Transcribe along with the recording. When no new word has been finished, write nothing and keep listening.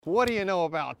What do you know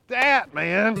about that,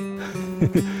 man?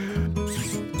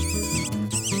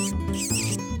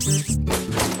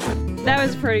 That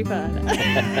was pretty fun.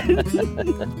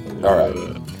 All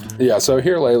right. Yeah, so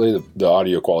here lately, the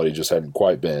audio quality just hadn't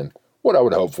quite been what I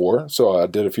would hope for, so I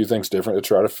did a few things different to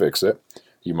try to fix it.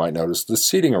 You might notice the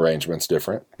seating arrangement's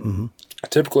different. Mm-hmm.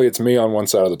 Typically, it's me on one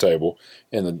side of the table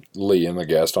and Lee and the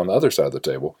guest on the other side of the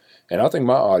table. And I think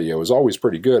my audio is always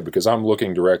pretty good because I'm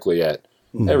looking directly at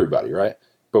everybody, right?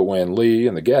 But when Lee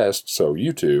and the guest, so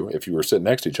you two, if you were sitting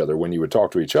next to each other, when you would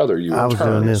talk to each other, you would I was turn.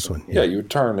 doing this one. Yeah, you would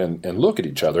turn and look at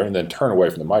each other and then turn away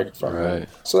from the microphone. Right.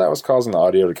 So that was causing the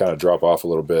audio to kind of drop off a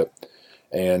little bit.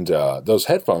 And those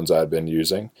headphones I had been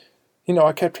using,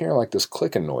 I kept hearing like this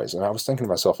clicking noise. And I was thinking to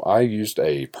myself, I used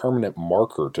a permanent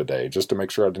marker today just to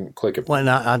make sure I didn't click it. Well,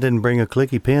 I didn't bring a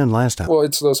clicky pen last time. Well,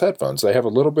 it's those headphones. They have a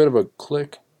little bit of a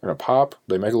click and a pop.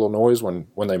 They make a little noise when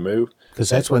they move. Because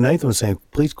that's what Nathan was saying.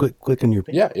 Please quit clicking your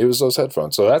pen. Yeah, it was those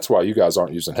headphones. So that's why you guys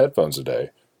aren't using headphones today.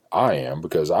 I am,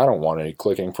 because I don't want any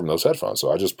clicking from those headphones. So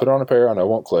I just put on a pair. I know it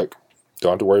won't click.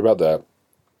 Don't have to worry about that.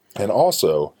 And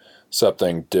also,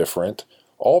 something different.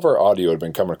 All of our audio had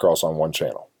been coming across on one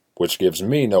channel, which gives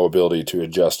me no ability to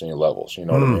adjust any levels. You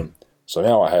know what I mean? So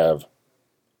now I have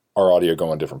our audio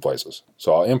going different places.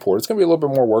 So I'll import. It's going to be a little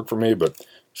bit more work for me, but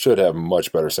should have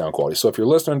much better sound quality. So if you're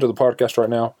listening to the podcast right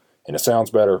now and it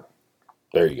sounds better,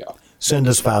 there you go. Send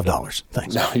us $5.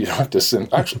 Thanks. No, you don't have to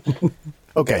send. Actually,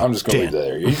 okay. I'm just going to leave it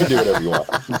there. You can do whatever you want.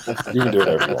 You can do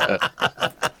whatever you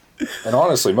want. And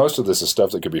honestly, most of this is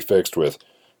stuff that could be fixed with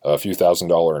a few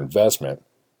 $1,000 investment.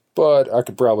 But I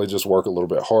could probably just work a little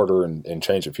bit harder and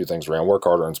change a few things around, work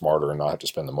harder and smarter and not have to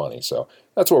spend the money. So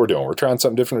that's what we're doing. We're trying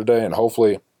something different today, and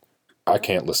hopefully, I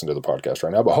can't listen to the podcast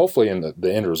right now, but hopefully in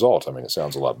the end result, it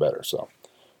sounds a lot better. So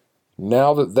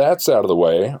now that that's out of the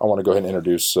way, I want to go ahead and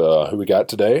introduce who we got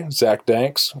today. Zach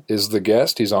Danks is the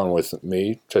guest. He's on with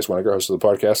me, Chase Winiger, host of the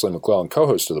podcast, Lee McClellan,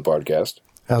 co-host of the podcast.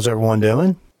 How's everyone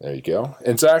doing? There you go.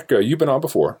 And Zach, you've been on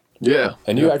before. Yeah.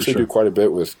 And you actually do quite a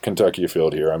bit with Kentucky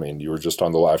Afield here. You were just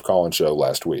on the live call-in show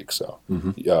last week. So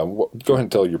go ahead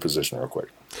and tell your position real quick.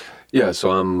 Yeah,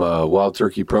 so I'm Wild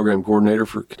Turkey Program Coordinator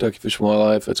for Kentucky Fish and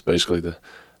Wildlife. That's basically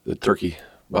the turkey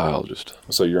biologist.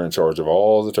 So you're in charge of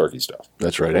all the turkey stuff.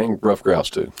 That's right, and rough grouse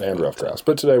too. And rough grouse.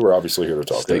 But today we're obviously here to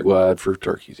talk statewide for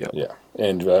turkeys, yeah. Yeah,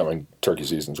 and turkey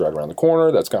season's right around the corner.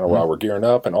 That's kind of why we're gearing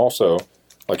up. And also,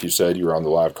 like you said, you were on the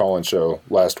live call-in show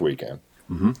last weekend.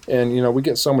 Mm-hmm. And, we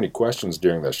get so many questions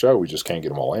during that show, we just can't get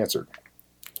them all answered.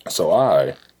 So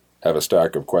I have a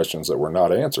stack of questions that were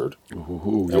not answered. And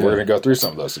we're going to go through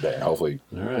some of those today and hopefully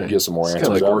get some more answers. It's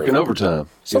kind of like working overtime.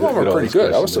 Some of them are pretty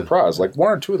good. I was surprised. Like one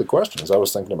or two of the questions, I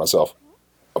was thinking to myself,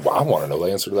 well, I want to know the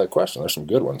answer to that question. There's some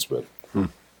good ones. But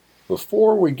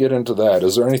before we get into that,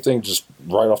 is there anything just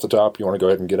right off the top you want to go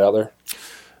ahead and get out there?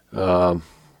 I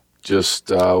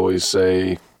always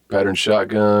say pattern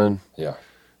shotgun. Yeah.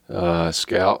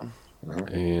 Scout,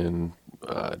 and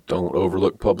don't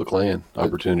overlook public land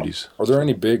opportunities. Are there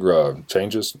any big reg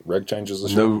changes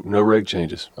this year? No reg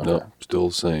changes. Okay. No, still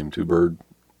the same. Two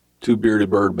bearded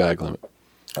bird bag limit.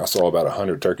 I saw about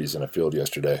 100 turkeys in a field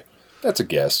yesterday. That's a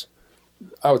guess.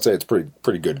 I would say it's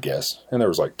pretty good guess. And there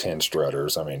was like 10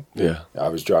 strutters. Yeah. I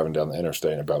was driving down the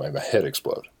interstate and about made my head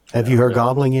explode. Have you heard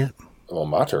gobbling yet? Well,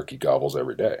 my turkey gobbles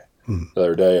every day. The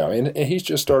other day, he's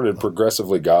just started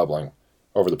progressively gobbling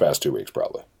over the past 2 weeks,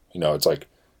 probably. It's like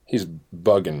he's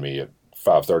bugging me at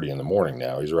 5:30 in the morning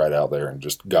now. He's right out there and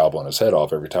just gobbling his head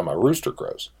off every time my rooster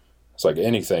crows. It's like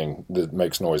anything that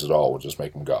makes noise at all will just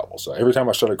make him gobble. So every time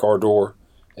I shut a car door,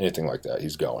 anything like that,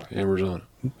 he's going. Hammers on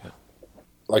it. Yeah.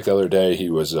 Like the other day, he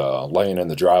was laying in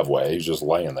the driveway. He's just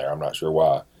laying there. I'm not sure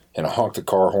why. And I honk the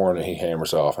car horn, and he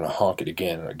hammers off, and I honk it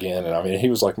again and again. And he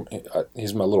was like,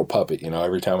 he's my little puppet.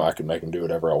 Every time I could make him do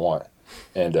whatever I want.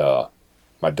 And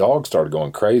my dog started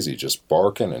going crazy, just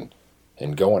barking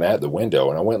and going at the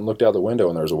window. And I went and looked out the window,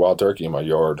 and there was a wild turkey in my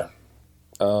yard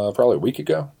probably a week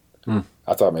ago.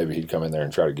 I thought maybe he'd come in there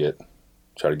and try to get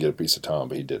a piece of Tom,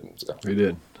 but he didn't. So. He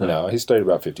did. Huh. No, he stayed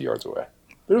about 50 yards away.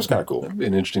 But it was kind of cool. That'd be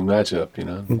an interesting matchup,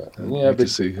 Yeah, big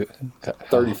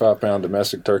 35-pound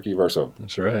domestic turkey versus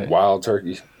a wild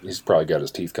turkey. He's probably got his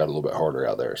teeth cut a little bit harder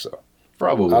out there. So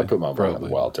probably I'd put my money on the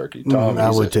wild turkey. Tom, I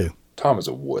would too. Tom is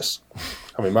a wuss.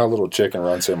 My little chicken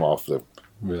runs him off the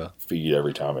feed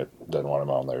every time it doesn't want him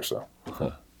on there. So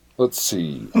let's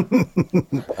see.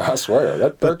 I swear,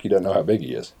 that turkey doesn't know how big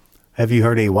he is. Have you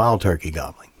heard any wild turkey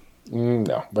gobbling?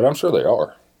 No, but I'm sure they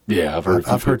are. Yeah,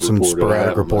 I've heard some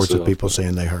sporadic reports of people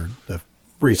saying they've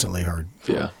recently heard.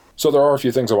 Yeah. So there are a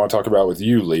few things I want to talk about with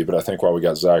you, Lee, but I think while we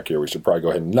got Zach here, we should probably go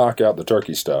ahead and knock out the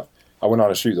turkey stuff. I went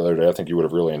on a shoot the other day I think you would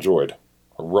have really enjoyed.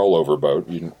 rollover boat.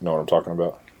 You know what I'm talking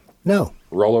about? No.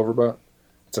 Rollover boat?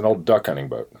 It's an old duck hunting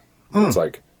boat. It's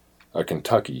like a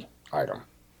Kentucky item.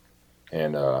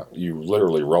 And you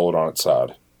literally roll it on its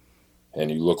side,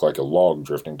 and you look like a log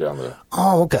drifting down the...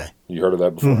 Oh, okay. You heard of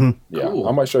that before? Mm-hmm. Yeah. Cool.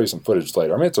 I might show you some footage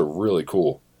later. I mean, it's a really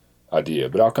cool idea,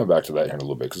 but I'll come back to that here in a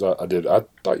little bit because I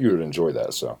thought you would enjoy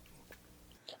that. So,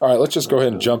 all right, let's just go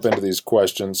ahead and jump into these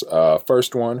questions.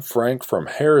 First one, Frank from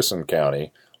Harrison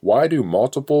County. Why do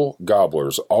multiple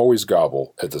gobblers always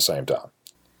gobble at the same time?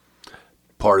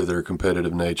 Part of their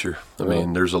competitive nature. I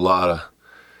mean, there's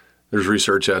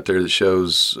research out there that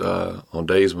shows on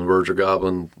days when birds are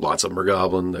gobbling, lots of them are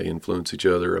gobbling. They influence each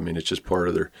other. I mean, it's just part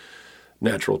of their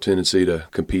natural tendency to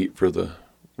compete for the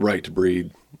right to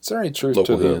breed. Is there any truth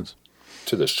local hens.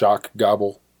 To the shock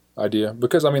gobble idea?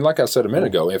 Because, I mean, like I said a minute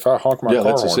ago, if I honk my car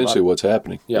that's horn, essentially what's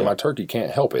happening. Yeah, my turkey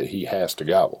can't help it. He has to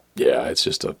gobble. Yeah, it's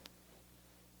just a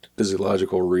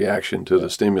physiological reaction to the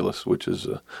stimulus, which is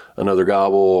another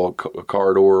gobble, a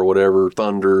car door, or whatever,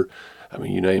 thunder. I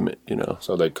mean, you name it,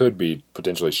 So they could be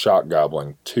potentially shock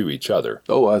gobbling to each other.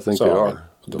 Oh, I think they are.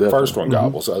 The first one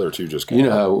gobbles, the other two just can't. You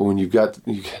know how when you've got...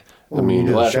 the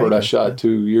last bird I shot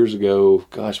 2 years ago,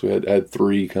 gosh, we had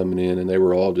 3 coming in, and they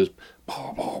were all just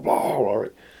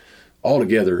all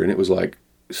together, and it was like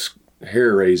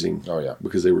hair raising. Oh yeah,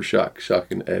 because they were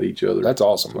shocking at each other. That's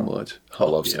awesome. So much. I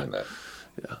love seeing that.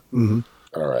 Yeah. Mm-hmm.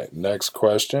 All right, next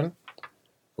question.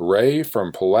 Ray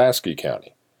from Pulaski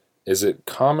County. Is it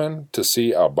common to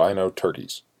see albino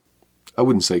turkeys? I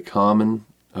wouldn't say common.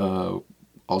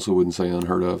 Also wouldn't say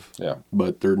unheard of. Yeah.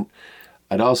 But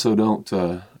I'd also don't.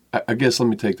 I guess let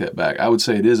me take that back. I would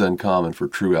say it is uncommon for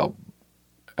true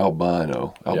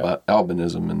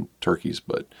albinism in turkeys,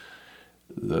 but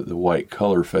the white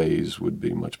color phase would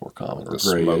be much more common, or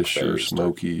grayish, or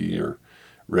smoky, or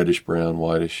reddish brown,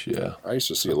 whitish. Yeah. I used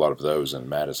to see a lot of those in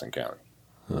Madison County,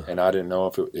 and I didn't know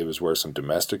if it was where some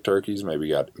domestic turkeys maybe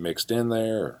got mixed in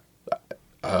there.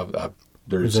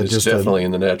 It's definitely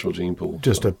in the natural gene pool.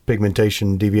 Just a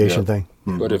pigmentation deviation thing.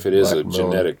 Mm-hmm. But if it is a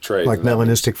genetic trait, like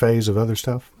melanistic phase of other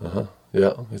stuff.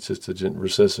 Yeah, it's just a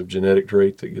recessive genetic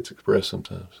trait that gets expressed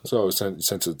sometimes. So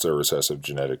since it's a recessive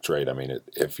genetic trait, I mean,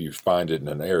 if you find it in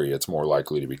an area, it's more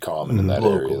likely to be common in that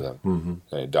area than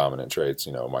any dominant traits,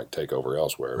 might take over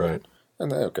elsewhere. Right.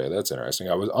 And okay, that's interesting.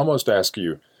 I was almost ask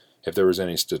you if there was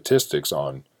any statistics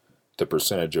on the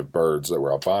percentage of birds that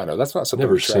were albino. That's not something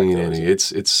Never seen any.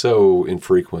 It's so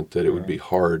infrequent that it would be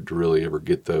hard to really ever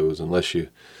get those unless you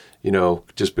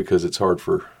just because it's hard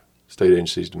for state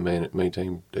agencies to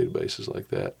maintain databases like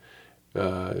that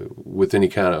with any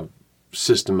kind of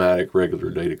systematic, regular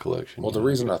data collection. Well, the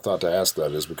reason I thought to ask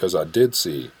that is because I did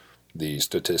see the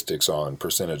statistics on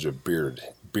percentage of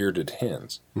bearded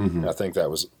hens. Mm-hmm. I think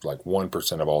that was like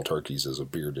 1% of all turkeys is a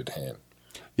bearded hen.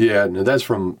 Yeah, and that's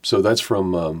from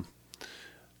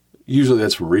usually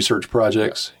that's from research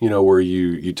projects, where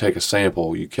you take a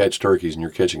sample, you catch turkeys and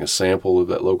you're catching a sample of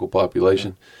that local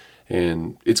population. Yeah.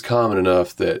 And it's common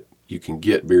enough that you can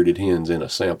get bearded hens in a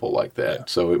sample like that. Yeah.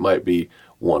 So it might be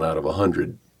 1 out of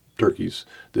 100 turkeys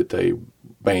that they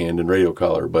banned in radio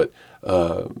color, but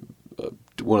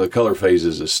one of the color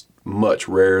phases is much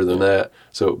rarer than that.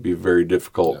 So it would be very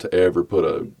difficult to ever put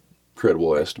a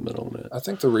credible estimate on that. I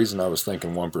think the reason I was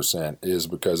thinking 1% is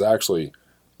because actually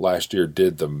last year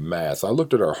did the math. I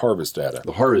looked at our harvest data.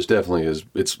 The harvest definitely is.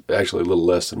 It's actually a little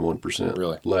less than 1%.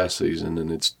 Really? Last season,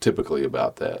 and it's typically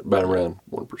about around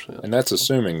 1%. And that's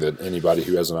assuming that anybody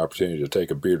who has an opportunity to take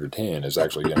a bearded hen is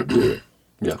actually going to do it.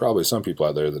 There's probably some people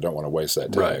out there that don't want to waste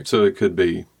that tag. Right. So it could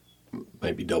be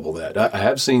maybe double that. I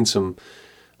have seen some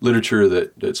literature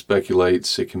that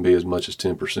speculates it can be as much as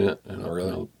 10% in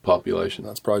a population.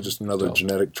 That's probably just another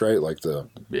genetic trait like the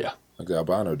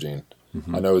albino gene.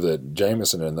 Mm-hmm. I know that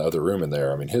Jameson in the other room in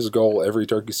there, I mean, his goal every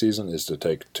turkey season is to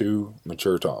take 2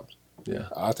 mature toms. Yeah.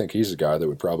 I think he's a guy that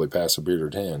would probably pass a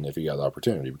bearded hen if he got the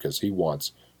opportunity because he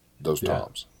wants those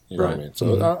toms. You know what I mean?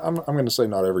 So I'm going to say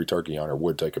not every turkey hunter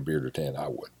would take a bearded hen. I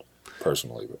would,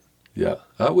 personally. But yeah,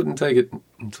 I wouldn't take it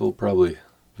until probably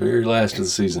very last of the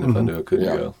season if I knew I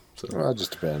couldn't go. So. Well, it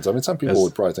just depends. I mean, some people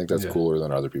would probably think that's cooler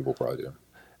than other people probably do.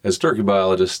 As a turkey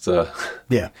biologist, I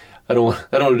don't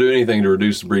want to do anything to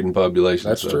reduce the breeding population.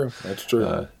 That's true. That's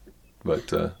true.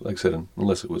 But like I said,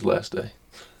 unless it was last day.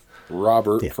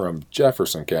 Robert from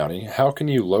Jefferson County, how can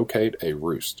you locate a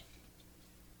roost?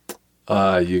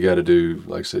 You got to do,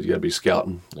 like I said, you got to be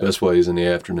scouting. Yeah. Best way is in the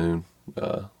afternoon.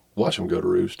 Watch them go to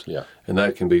roost. Yeah. And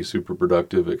that can be super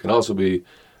productive. It can also be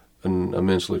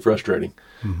immensely frustrating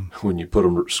when you put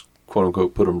them, quote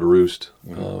unquote, put them to roost,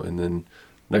 and then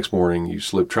next morning you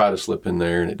try to slip in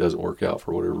there and it doesn't work out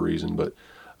for whatever reason. But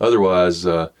otherwise,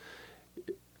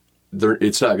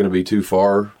 it's not going to be too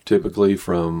far typically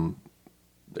from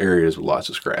areas with lots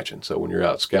of scratching. So when you're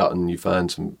out scouting, you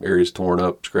find some areas torn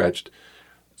up, scratched.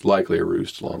 It's likely a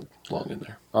roost long in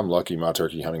there. I'm lucky. My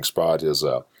turkey hunting spot is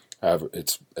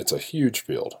it's a huge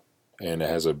field, and it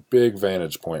has a big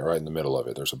vantage point right in the middle of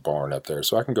it. There's a barn up there,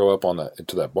 so I can go up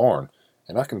to that barn,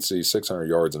 and I can see 600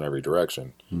 yards in every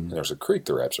direction. And there's a creek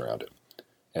that wraps around it,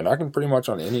 and I can pretty much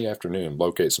on any afternoon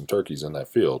locate some turkeys in that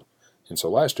field. And so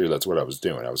last year, that's what I was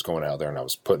doing. I was going out there and I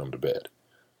was putting them to bed,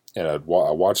 and I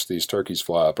watched these turkeys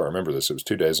fly up. I remember this; it was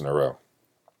 2 days in a row.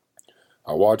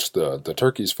 I watched the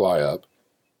turkeys fly up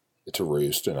to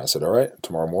roost, and I said, all right,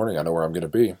 tomorrow morning I know where I'm going to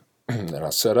be. And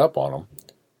I set up on them,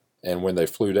 and when they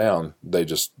flew down, they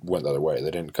just went the other way.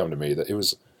 They didn't come to me. It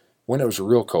was when it was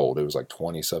real cold. It was like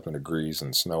 20-something degrees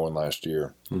and snowing last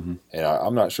year, and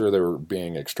I'm not sure they were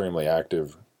being extremely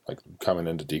active, like coming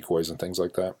into decoys and things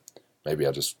like that. Maybe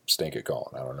I just stink at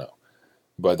calling. I don't know.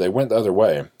 But they went the other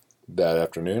way. That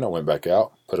afternoon, I went back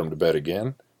out, put them to bed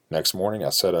again. Next morning, I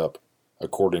set up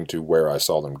according to where I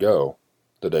saw them go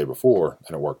the day before,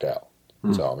 and it worked out.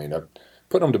 So, I mean,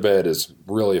 putting them to bed is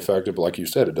really effective, but like you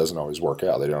said, it doesn't always work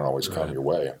out. They don't always come your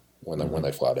way when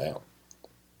they fly down.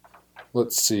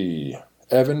 Let's see.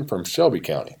 Evan from Shelby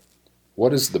County.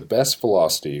 What is the best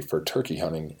velocity for turkey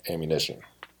hunting ammunition?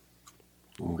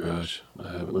 Oh, gosh.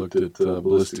 I haven't looked at the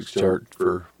ballistics chart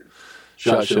for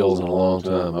shot shells in a long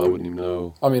time. I wouldn't even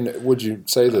know. I mean, would you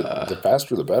say that the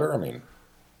faster the better? I mean,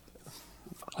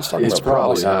 it's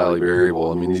probably highly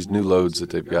variable. I mean, these new loads that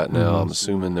they've got now, I'm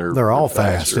assuming they're all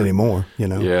fast anymore.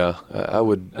 Yeah, I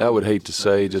would hate to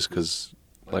say, just because,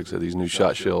 like I said, these new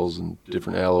shot shells and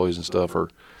different alloys and stuff are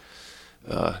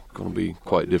going to be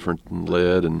quite different than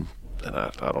lead, and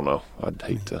I don't know. I'd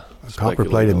hate to. A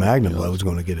copper-plated Magnum load is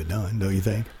going to get it done, don't you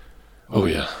think? Oh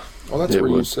yeah. Well, that's what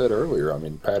you said earlier. I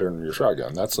mean, pattern your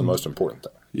shotgun. That's the most important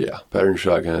thing. Yeah, pattern your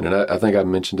shotgun, and I think I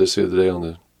mentioned this the other day on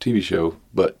the TV show,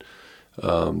 but.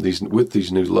 With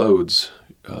these new loads,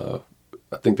 I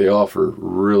think they offer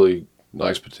really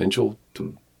nice potential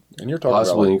to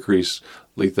possibly increase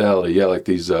lethality. Yeah, like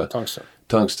these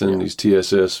tungsten, these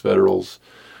TSS Federals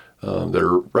that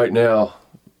are right now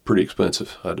pretty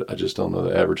expensive. I just don't know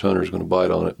the average hunter is going to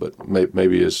bite on it, but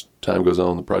maybe as time goes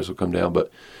on, the price will come down. But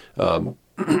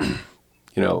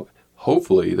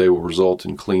hopefully they will result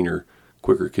in cleaner,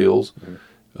 quicker kills.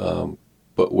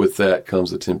 But with that comes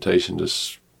the temptation to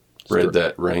spread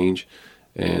that range,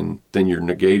 and then you're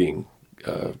negating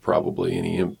probably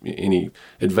any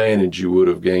advantage you would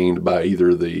have gained by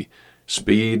either the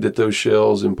speed that those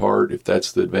shells impart, if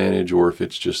that's the advantage, or if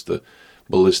it's just the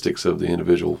ballistics of the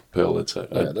individual pellets. I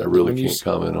really can't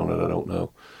comment on it. I don't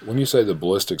know. When you say the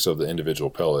ballistics of the individual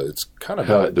pellet, it's kind of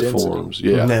how it deforms.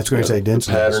 Yeah, that's going to say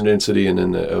density, pattern density, and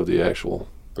then of the actual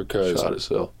shot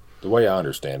itself. The way I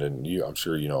understand it, and I'm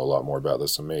sure you know a lot more about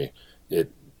this than me,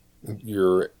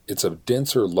 it's a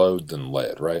denser load than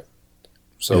lead, right?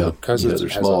 So because it's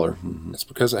smaller, it's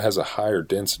because it has a higher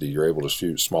density. You're able to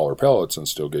shoot smaller pellets and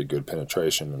still get good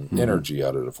penetration and energy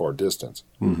out at a far distance.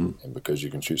 And because you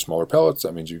can shoot smaller pellets,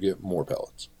 that means you get more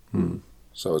pellets.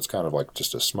 So it's kind of like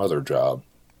just a smother job,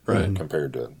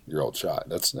 compared to your old shot.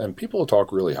 And people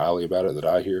talk really highly about it that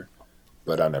I hear,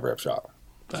 but I never have shot.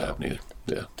 I haven't either.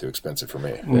 Yeah, too expensive for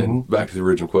me. And back to the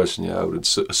original question, I would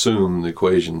assume the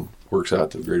equation works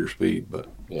out to greater speed, but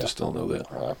just don't know that.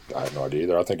 I have no idea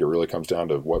either. I think it really comes down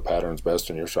to what pattern's best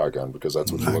in your shotgun, because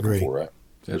that's what you're looking for, right?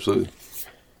 Absolutely.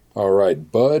 All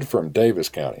right, Bud from Davis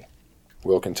County.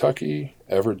 Will Kentucky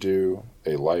ever do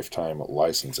a lifetime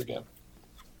license again?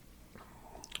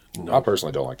 No. I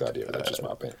personally don't like the idea, but that's just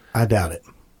my opinion. I doubt it.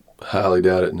 Highly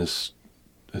doubt it in this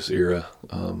era.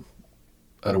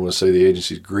 I don't want to say the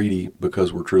agency's greedy,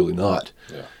 because we're truly not.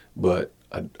 Yeah. But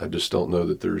I just don't know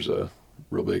that there's a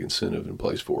real big incentive in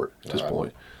place for it at this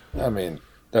point. I mean,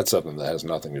 that's something that has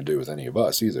nothing to do with any of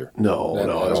us either. No, it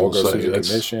all goes through the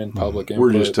commission, public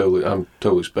input. I'm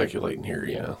totally speculating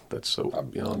here. That's so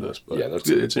beyond us. But it's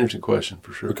an interesting question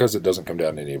for sure. Because it doesn't come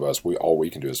down to any of us, all we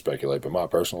can do is speculate. But my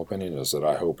personal opinion is that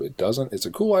I hope it doesn't. It's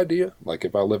a cool idea. Like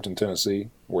if I lived in Tennessee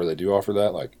where they do offer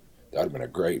that, like that would have been a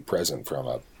great present from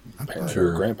a parent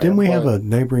or grandparent. Didn't we have a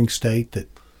neighboring state that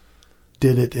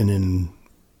did it and then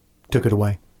took it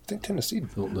away? I think Tennessee.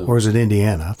 Or is it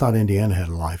Indiana? I thought Indiana had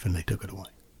a life and they took it away.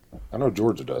 I know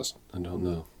Georgia does. I don't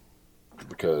know.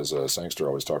 Because Sangster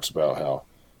always talks about how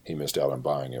he missed out on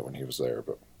buying it when he was there.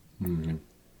 But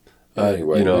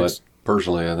anyway,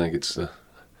 personally, I think it's.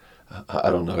 I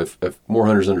don't know if more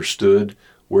hunters understood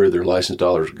where their license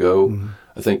dollars go.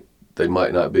 I think they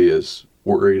might not be as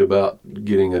worried about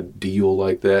getting a deal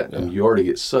like that. And you already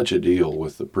get such a deal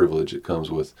with the privilege that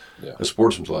comes with a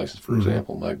sportsman's license, for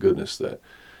example. My goodness, that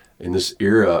in this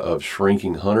era of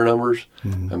shrinking hunter numbers,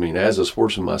 I mean, as a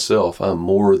sportsman myself, I'm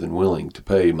more than willing to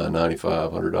pay my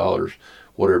 $9,500,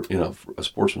 whatever, for a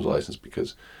sportsman's license,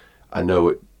 because I know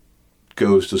it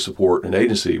goes to support an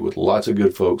agency with lots of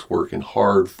good folks working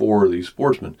hard for these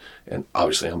sportsmen. And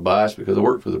obviously I'm biased because I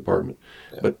work for the department.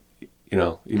 But,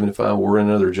 even if I were in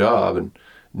another job and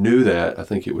knew that, I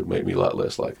think it would make me a lot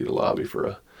less likely to lobby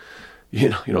for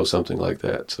something like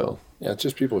that. So yeah, it's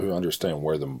just people who understand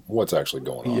what's actually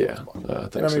going on. Yeah, I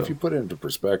think so. If you put it into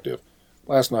perspective,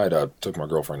 last night I took my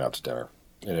girlfriend out to dinner,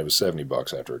 and it was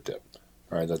 $70 after a tip.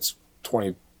 All right, that's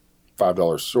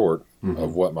 $25 short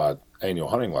of what my annual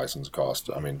hunting license cost.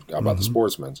 I mean, I bought the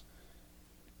Sportsman's.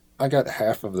 I got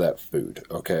half of that food,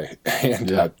 okay?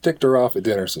 And I ticked her off at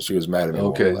dinner, so she was mad at me.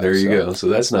 Okay, there you go. So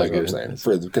that's not good.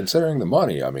 Considering the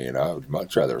money, I mean, I would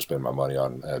much rather spend my money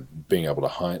on being able to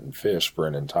hunt and fish for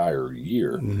an entire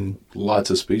year.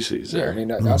 Lots of species there. Yeah, I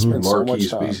mean, I spent so much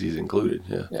time. Marquee species included,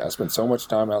 Yeah, I spent so much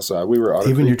time outside. We were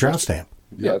even your trout stamp.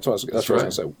 Yeah, that's what I was going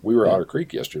to say. We were Otter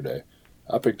Creek yesterday.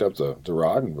 I picked up the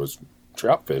rod and was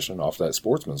trout fishing off that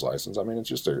sportsman's license. I mean, it's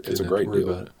just it's a great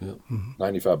deal.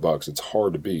 $95. It's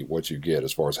hard to beat what you get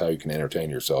as far as how you can entertain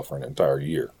yourself for an entire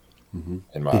year.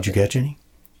 Did you catch any?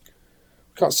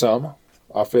 Caught some.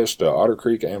 I fished Otter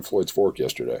Creek and Floyd's Fork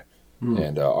yesterday,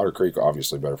 and Otter Creek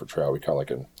obviously better for trout. We caught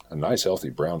like a nice healthy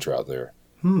brown trout there,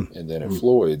 and then at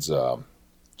Floyd's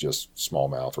just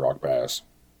smallmouth, rock bass,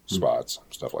 spots,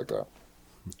 stuff like that.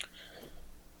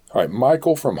 All right,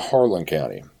 Michael from Harlan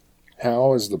County.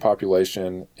 How is the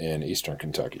population in eastern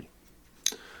Kentucky?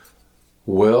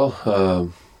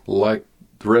 Well, like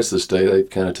the rest of the state, they've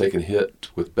kind of taken a hit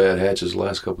with bad hatches the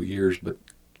last couple of years, but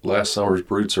last summer's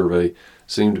brood survey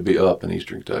seemed to be up in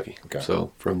eastern Kentucky. Okay.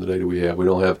 So from the data we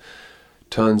don't have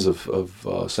tons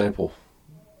of sample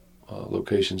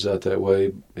locations out that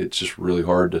way. It's just really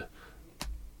hard to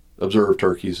observe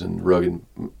turkeys in rugged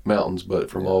mountains, but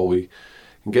from all we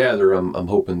can gather, I'm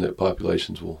hoping that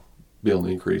populations will be on the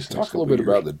increase. Talk a little bit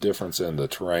about the difference in the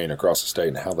terrain across the state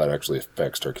and how that actually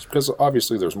affects turkeys, because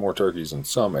obviously there's more turkeys in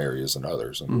some areas than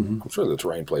others, and I'm sure the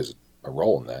terrain plays a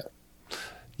role in that.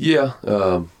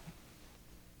 Yeah,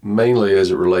 mainly as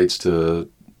it relates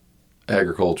to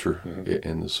agriculture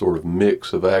and the sort of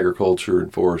mix of agriculture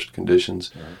and forest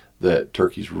conditions that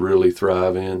turkeys really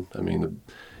thrive in. I mean,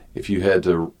 if you had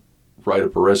to write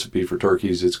up a recipe for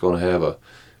turkeys, it's going to have a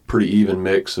pretty even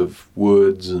mix of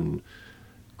woods and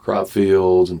crop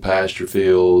fields and pasture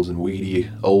fields and weedy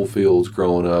old fields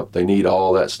growing up. They need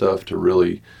all that stuff to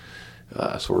really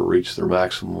sort of reach their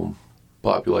maximum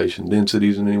population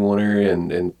densities in any one area.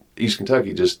 And East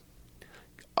Kentucky, just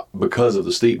because of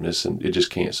the steepness, and it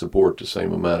just can't support the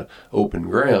same amount of open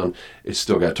ground, it's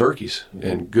still got turkeys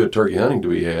and good turkey hunting to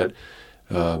be had.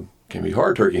 Can be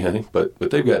hard turkey hunting, but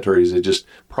they've got turkeys that just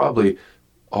probably,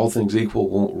 all things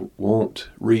equal, won't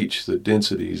reach the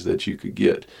densities that you could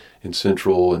get in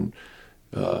central and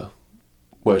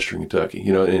western Kentucky.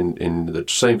 And the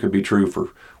same could be true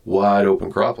for wide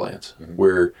open croplands,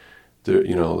 where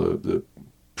the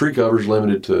tree cover is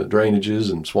limited to drainages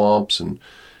and swamps, and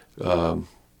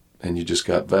you just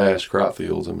got vast crop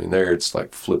fields. I mean, there it's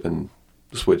like flipping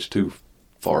the switch too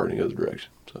far in the other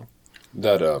direction. So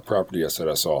that property I said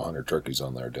I saw 100 turkeys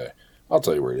on there today. I'll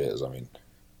tell you where it is. I mean,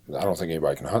 I don't think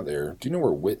anybody can hunt there. Do you know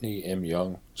where Whitney M.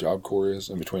 Young Job Corps is,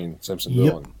 in between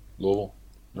Simpsonville and Louisville?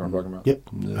 You know what I'm talking about? Yep.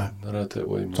 No, not out that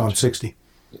way much. It's on 60.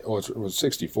 Well, it was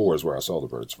 64 is where I saw the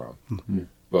birds from.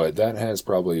 But that has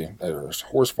there's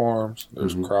horse farms,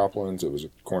 there's croplands. It was a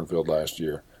cornfield last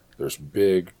year. There's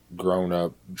big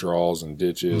grown-up draws and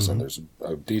ditches, and there's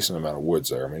a decent amount of woods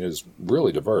there. I mean, it's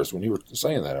really diverse. When you were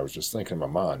saying that, I was just thinking in my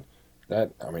mind,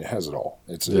 it has it all.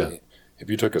 If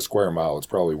you took a square mile, it's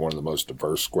probably one of the most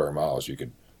diverse square miles you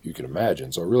could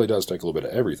imagine. So it really does take a little bit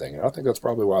of everything. And I think that's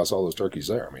probably why I saw those turkeys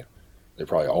there. I mean, they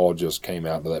probably all just came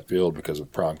out into that field because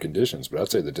of prime conditions, but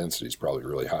I'd say the density is probably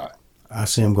really high. I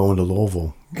see them going to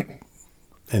Louisville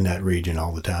in that region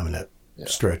all the time, in that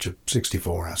stretch of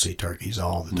 64. I see turkeys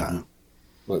all the time.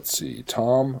 Let's see.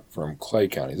 Tom from Clay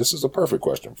County. This is a perfect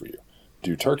question for you.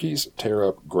 Do turkeys tear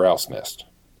up grouse nest?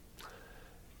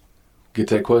 Get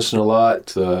that question a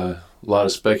lot. A lot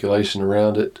of speculation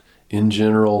around it. In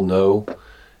general, no.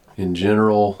 In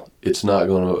general, it's not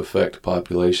going to affect the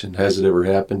population. Has it ever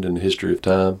happened in the history of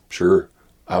time? Sure.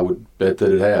 I would bet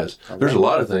that it has. Okay. There's a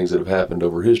lot of things that have happened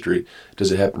over history.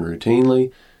 Does it happen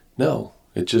routinely? No.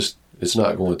 It's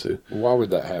not going to. Why would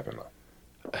that happen?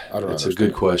 I don't know. It's a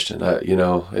good question. I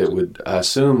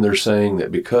assume they're saying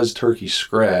that because turkeys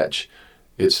scratch,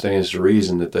 it stands to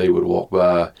reason that they would walk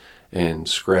by and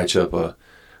scratch up a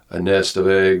nest of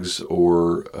eggs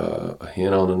or a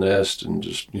hen on the nest and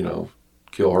just,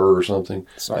 kill her or something.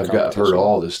 I've heard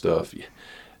all this stuff.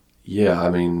 Yeah, I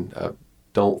mean, I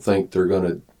don't think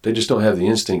they just don't have the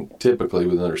instinct typically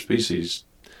with other species.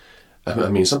 I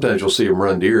mean, sometimes you'll see them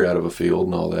run deer out of a field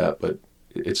and all that, but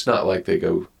it's not like they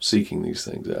go seeking these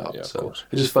things out. Yeah, so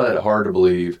I just find it hard to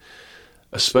believe,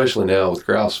 especially now with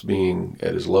grouse being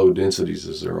at as low densities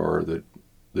as there are, that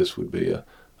this would be a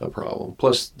problem.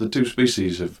 Plus, the two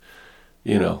species have,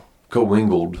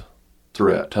 commingled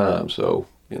throughout time, so,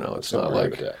 it's similar not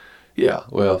like... habitat. Yeah,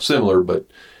 well, similar, but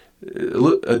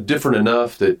different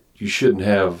enough that you shouldn't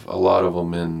have a lot of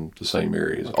them in the same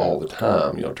areas all the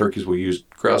time. Turkeys will use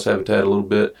grouse habitat a little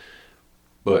bit,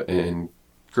 and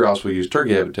grouse will use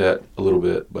turkey habitat a little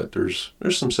bit, but there's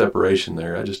some separation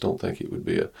there. I just don't think it would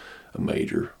be a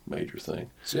major thing.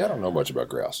 See, I don't know much about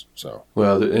grouse, so.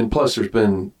 Well, and plus there's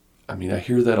been, I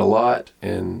hear that a lot,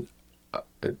 and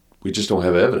we just don't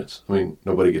have evidence.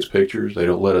 Nobody gets pictures. They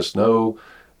don't let us know.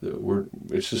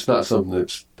 It's just not something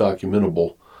that's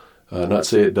documentable. Not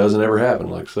say it doesn't ever happen,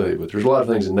 like I say, but there's a lot of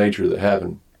things in nature that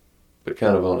happen, but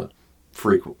kind of on a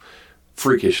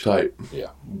freakish type.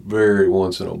 Yeah. Very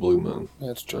once in a blue moon.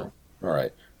 That's true. All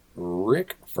right.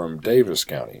 Rick from Davis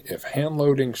County. If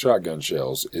hand-loading shotgun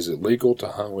shells, is it legal to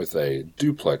hunt with a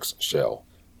duplex shell,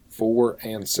 4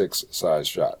 and 6 size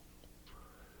shot?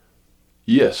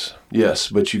 Yes,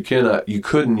 but you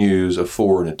couldn't use a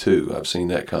 4 and a 2. I've seen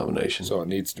that combination. So it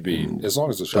needs to be, as long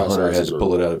as the The shot hunter had sizes to are,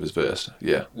 pull it out of his vest.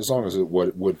 Yeah. as long as it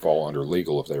would fall under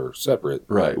legal if they were separate,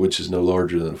 Right, which is no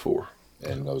larger than a 4.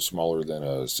 and no smaller than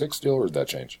a 6 still, or did that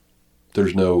change?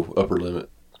 There's no upper limit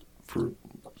for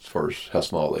as far as how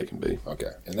small they can be.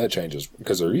 Okay, and that changes,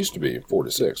 because there used to be 4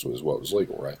 to 6 was what was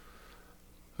legal, right?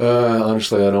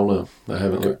 Honestly, I don't know. I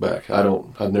haven't looked back.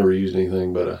 I've never used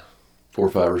anything but a 4,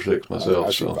 5, or 6 myself. I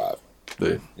shoot 5.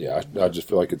 They, Yeah, I just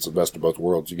feel like it's the best of both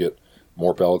worlds. You get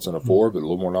more pellets in a 4, but a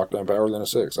little more knockdown power than a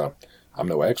 6. I'm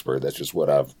no expert. That's just what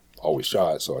I've always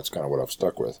shot, so it's kind of what I've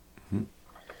stuck with. Mm-hmm.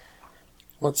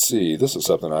 Let's see. This is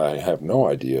something I have no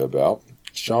idea about.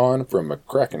 Sean from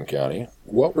McCracken County.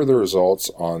 What were the results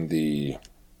on the,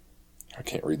 I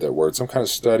can't read that word, some kind of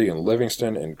study in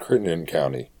Livingston and Crittenden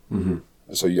County? mm-hmm.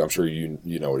 So I'm sure you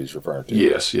know what he's referring to.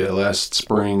 Yes, yeah. Last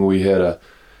spring we had a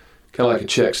kind of like a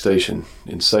check station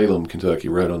in Salem, Kentucky,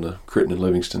 right on the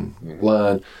Crittenden-Livingston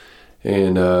line.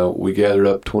 And we gathered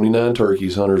up 29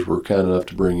 turkeys. Hunters were kind enough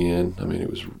to bring in. It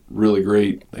was really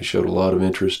great. They showed a lot of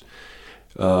interest.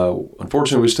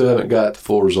 Unfortunately, we still haven't got the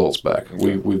full results back.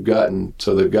 Okay. They've gotten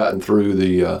through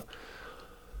the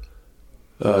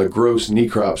gross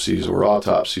necropsies or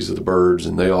autopsies of the birds,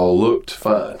 and they all looked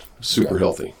fine, super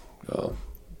healthy.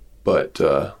 But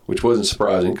which wasn't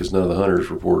surprising because none of the hunters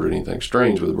reported anything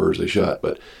strange with the birds they shot.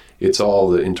 But it's all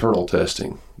the internal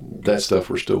testing. That stuff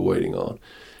we're still waiting on.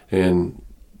 And,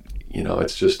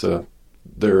 it's just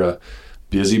they're a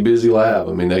busy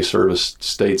lab. They service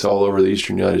states all over the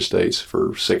eastern United States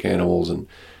for sick animals, and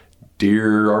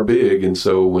deer are big. And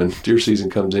so when deer season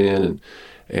comes in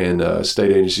and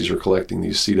state agencies are collecting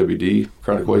these CWD,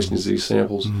 chronic wasting disease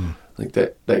samples, I think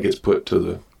that gets put to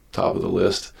the top of the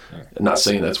list. I'm not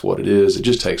saying that's what it is. It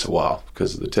just takes a while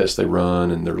because of the tests they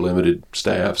run and their limited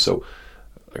staff. So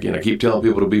again, I keep telling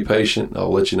people to be patient.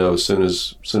 I'll let you know as soon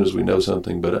as we know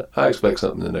something, but I expect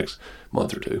something in the next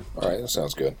month or two. All right, that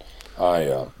sounds good.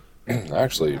 I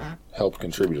actually helped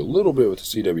contribute a little bit with the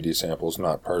CWD samples,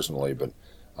 not personally, but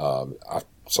I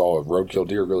saw a roadkill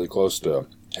deer really close to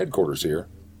headquarters here.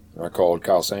 And I called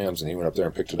Kyle Sams, and he went up there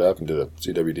and picked it up and did a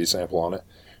CWD sample on it.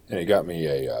 And he got me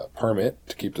a permit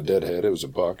to keep the dead head. It was a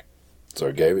buck. So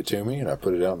he gave it to me, and I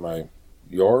put it out in my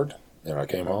yard, and I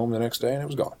came home the next day, and it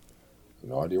was gone. I have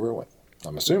no idea where it went.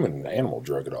 I'm assuming an animal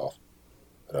drug it off.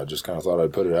 But I just kind of thought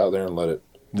I'd put it out there and let it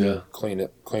clean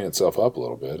itself up a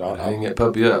little bit. Hang that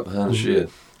puppy up behind the shed.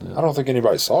 Yeah. I don't think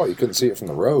anybody saw it. You couldn't see it from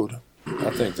the road.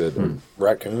 I think that a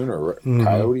raccoon or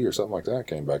coyote or something like that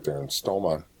came back there and stole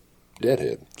my dead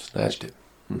head. Snatched it.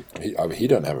 He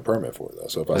doesn't have a permit for it, though.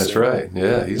 So if I That's see right. him,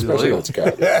 Yeah, he's especially illegal. if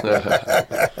it's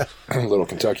a coyote. A little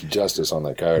Kentucky justice on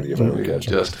that coyote if I ever catch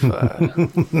him.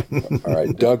 Justified. All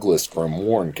right, Douglas from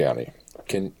Warren County.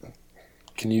 Can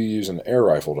you use an air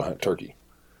rifle to hunt turkey?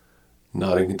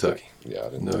 Not in Kentucky. Yeah, I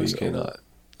didn't No, think you so. cannot.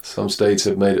 Some states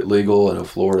have made it legal. I know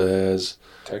Florida has.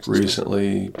 Texas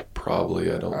Recently,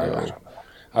 probably, I don't I know. don't know.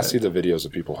 I see the videos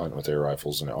of people hunting with air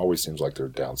rifles, and it always seems like they're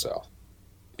down south.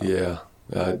 Yeah.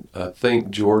 I think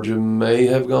Georgia may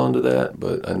have gone to that,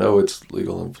 but I know it's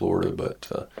legal in Florida, but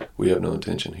we have no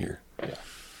intention here.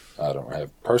 I don't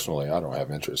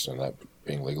have interest in that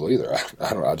being legal either.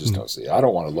 I just don't see it. I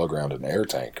don't want to lug around an air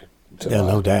tank.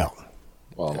 No doubt.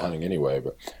 While I'm hunting anyway.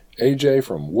 But AJ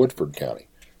from Woodford County.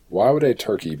 Why would a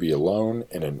turkey be alone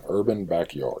in an urban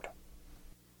backyard?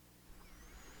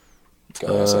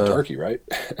 That's a turkey, right?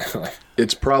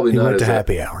 It's probably He not went as to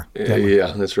happy hour.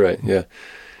 Yeah, that's right. Yeah.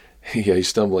 Yeah, he's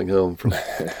stumbling home from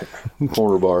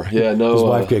corner bar. Yeah, no. His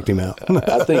wife kicked him out.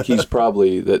 I think he's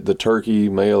probably, the turkey,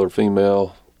 male or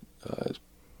female, is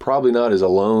probably not as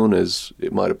alone as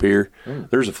it might appear.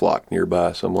 There's a flock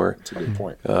nearby somewhere. That's a good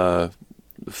point. The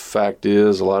fact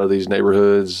is, a lot of these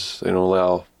neighborhoods, they don't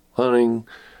allow hunting.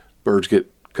 Birds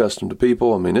get accustomed to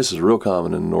people. I mean, this is real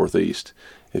common in the Northeast.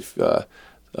 If I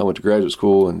went to graduate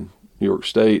school in New York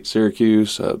State,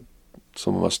 Syracuse.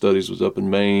 Some of my studies was up in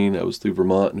Maine. I was through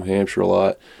Vermont, New Hampshire a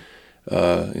lot.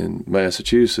 In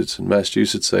Massachusetts. In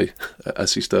Massachusetts, I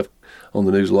see stuff on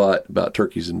the news a lot about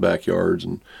turkeys in backyards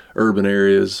and urban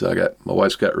areas. My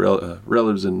wife's got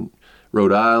relatives in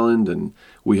Rhode Island, and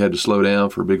we had to slow down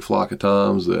for a big flock of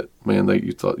toms that, man,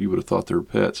 you would have thought they were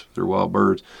pets. They're wild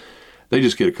birds. They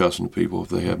just get accustomed to people if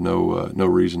they have no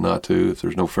reason not to. If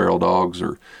there's no feral dogs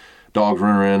or dogs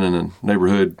running around in a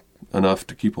neighborhood enough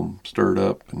to keep them stirred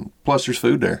up, and plus there's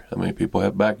food there. I mean, people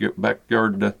have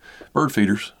backyard bird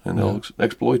feeders, and they'll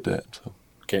exploit that. So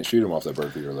Can't shoot them off that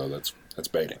bird feeder though. That's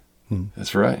baiting.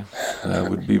 that's right. I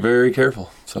would be very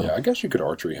careful. So Yeah, I guess you could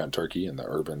archery hunt turkey in the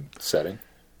urban setting.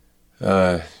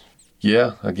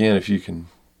 yeah, again, if you can,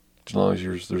 as long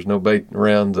as there's no bait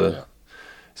around,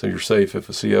 so you're safe if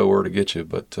a CO were to get you.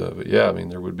 But yeah, I mean,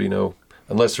 there would be no,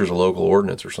 unless there's a local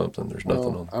ordinance or something. There's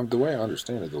nothing on. The way I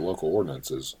understand it, the local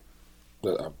ordinances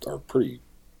are pretty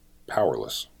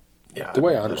powerless. Yeah, The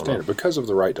way I understand it, because of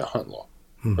the right to hunt law,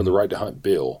 or the right to hunt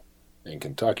bill in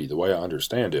Kentucky, the way I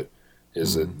understand it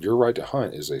is that your right to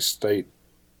hunt is a state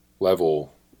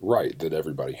level right that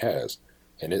everybody has,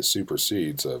 and it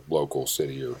supersedes a local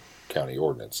city or county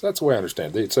ordinance. That's the way I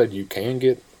understand it. They said you can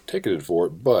get ticketed for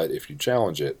it, but if you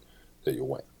challenge it, that you'll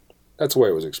win. That's the way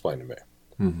it was explained to me.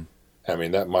 Mm-hmm. I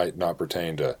mean, that might not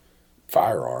pertain to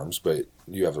firearms, but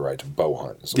you have the right to bow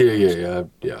hunt.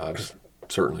 Yeah. I've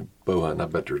certainly bow hunting. I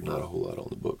bet there's not a whole lot on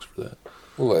the books for that.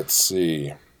 Let's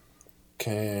see.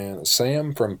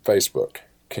 Sam from Facebook.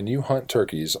 Can you hunt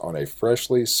turkeys on a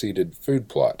freshly seeded food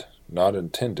plot, not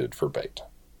intended for bait?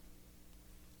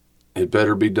 It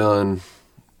better be done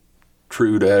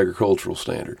true to agricultural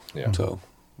standard. Yeah. So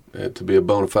to be a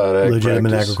bona fide ag Legitimate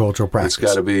practice, agricultural practice. it's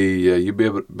got to be.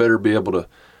 Better be able to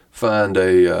find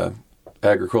a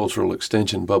agricultural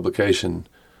extension publication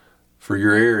for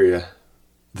your area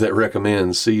that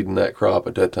recommends seeding that crop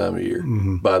at that time of year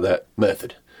by that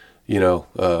method.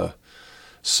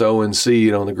 Sowing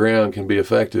seed on the ground can be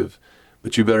effective,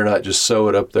 but you better not just sow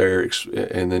it up there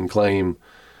and then claim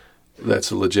that's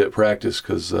a legit practice,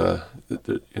 because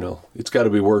it's got to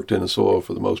be worked in the soil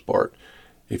for the most part.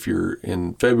 If you're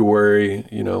in February,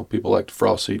 people like to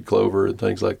frost seed clover and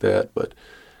things like that, but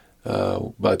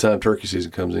by the time turkey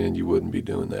season comes in, you wouldn't be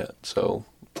doing that. So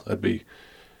I'd be,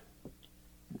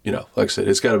 like I said,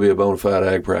 it's got to be a bona fide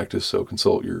ag practice. So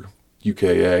consult your UK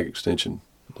ag extension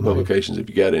publications if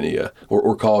you got any,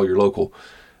 or call your local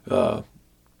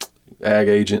ag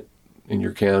agent in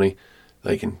your county.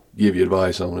 They can give you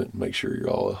advice on it and make sure you're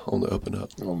all on the up and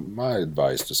up. Well, my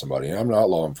advice to somebody, and I'm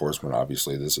not law enforcement,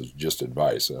 obviously, this is just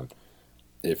advice.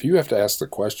 If you have to ask the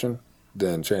question,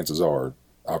 then chances are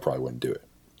I probably wouldn't do it.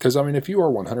 Because, if you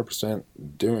are 100%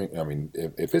 doing,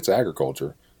 if it's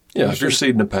agriculture. Yeah, if you're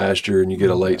seeding a pasture and you get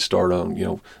a late start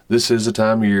on, this is the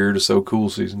time of year to sow cool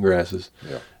season grasses.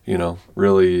 Yeah.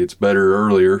 Really it's better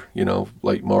earlier,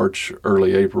 late March,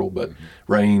 early April, but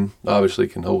rain obviously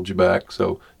can hold you back.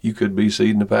 So you could be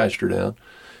seeding a pasture down.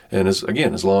 And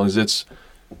as long as it's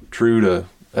true to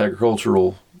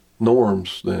agricultural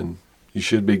norms, then you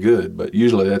should be good. But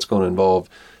usually that's going to involve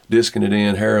disking it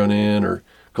in, harrowing in, or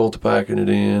cultipacking it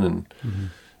in, and you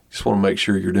just want to make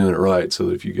sure you're doing it right so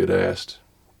that if you get asked,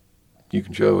 you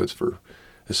can show this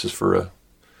is for a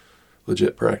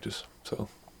legit practice. So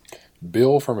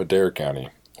Bill from Adair County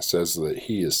says that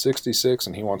he is 66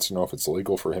 and he wants to know if it's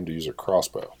legal for him to use a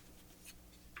crossbow.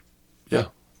 Yeah,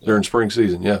 during spring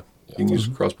season, you can use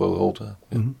a crossbow the whole time.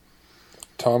 Yeah.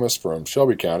 Thomas from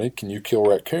Shelby County, can you kill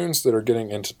raccoons that are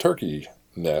getting into turkey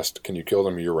nest? Can you kill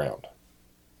them year round?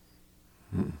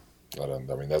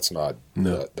 That's not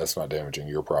that's not damaging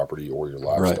your property or your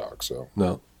livestock. Right. So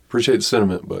no, appreciate the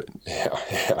sentiment, but yeah,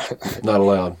 not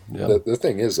allowed. Yeah. The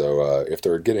thing is though, if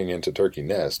they're getting into turkey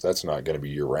nest, that's not going to be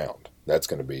year round. That's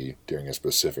going to be during a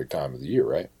specific time of the year,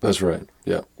 right? That's right.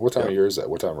 Yeah. What time of year is that?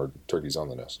 What time are turkeys on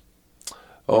the nest?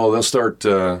 Oh, they'll start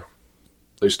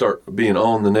they start being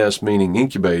on the nest, meaning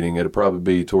incubating, it'll probably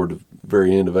be toward the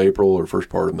very end of April or first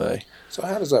part of May. So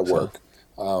how does that work?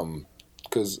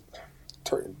 Because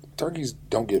turkeys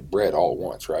don't get bred all at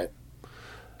once, right?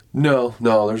 No,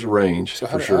 there's a range So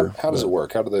for sure. how does it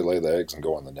work? How do they lay the eggs and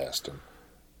go on the nest?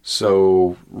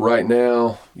 So right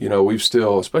now, we've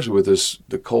still, especially with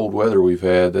the cold weather we've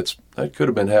had, that could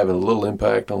have been having a little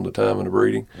impact on the time of the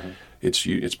breeding. Mm-hmm.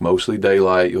 It's mostly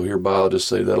daylight. You'll hear biologists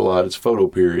say that a lot. It's photo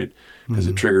period because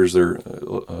it triggers their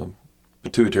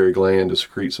pituitary gland to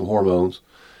secrete some hormones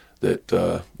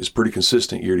that is pretty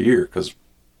consistent year to year because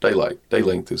day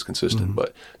length is consistent.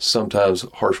 But sometimes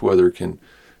harsh weather can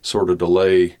sort of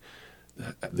delay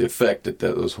the effect that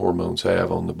those hormones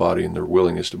have on the body and their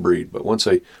willingness to breed. But once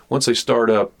they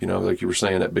start up, like you were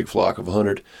saying, that big flock of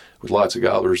 100 with lots of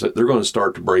gobblers, they're going to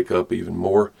start to break up even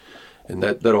more, and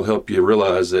that'll help you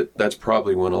realize that that's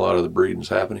probably when a lot of the breeding's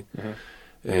happening. Mm-hmm.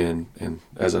 And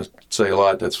as I say a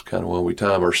lot, that's kind of when we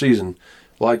time our season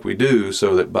like we do,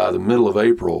 so that by the middle of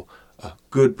April, a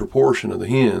good proportion of the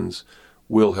hens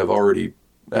will have already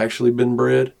actually been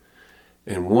bred.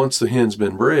 And once the hen's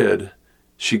been bred,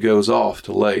 she goes off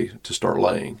to start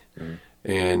laying. Mm-hmm.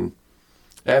 And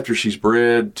after she's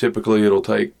bred, typically it'll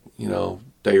take,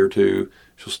 day or two.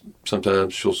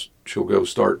 Sometimes she'll go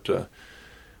start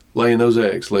laying those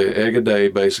eggs, lay an egg a day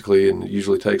basically, and it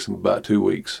usually takes them about 2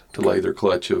 weeks to lay their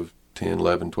clutch of 10,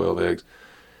 11, 12 eggs.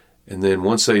 And then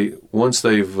once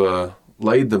they've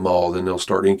laid them all, then they'll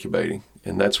start incubating.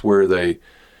 And that's where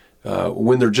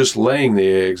when they're just laying the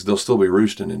eggs, they'll still be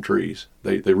roosting in trees.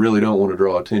 They really don't want to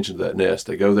draw attention to that nest.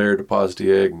 They go there, deposit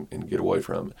the egg, and get away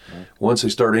from it. Mm-hmm. Once they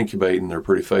start incubating, they're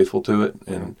pretty faithful to it,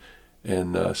 and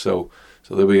so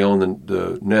they'll be on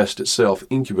the nest itself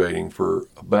incubating for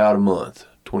about a month,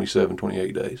 27,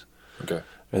 28 days. Okay.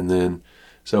 And then,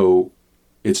 so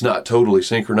it's not totally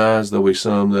synchronized. There'll be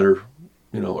some that are,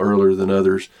 earlier than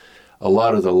others. A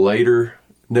lot of the later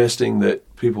nesting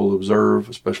that people observe,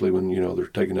 especially when they're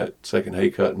taking that second hay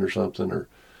cutting or something,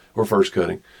 or first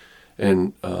cutting,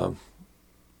 and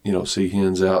see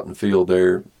hens out in the field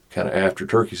there kind of after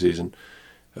turkey season,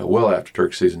 well after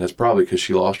turkey season. That's probably because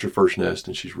she lost her first nest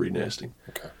and she's re-nesting.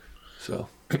 Okay.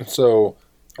 So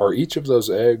are each of those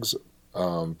eggs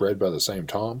bred by the same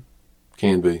tom?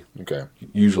 Can be. Okay.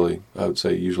 Usually, I would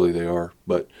say they are,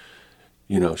 but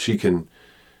she can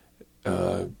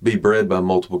be bred by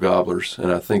multiple gobblers,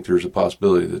 and I think there's a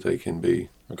possibility that they can be.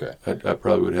 Okay. I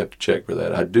probably would have to check for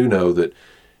that. I do know that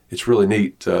it's really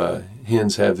neat.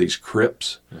 Hens have these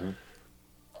crypts, mm-hmm.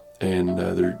 and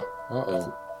they're...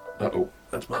 Uh-oh,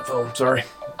 that's my phone, sorry.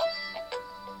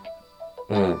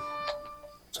 That's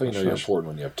how you know you're important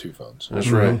when you have two phones. That's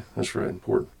right,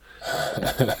 important.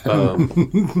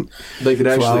 They could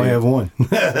actually... That's why I have one.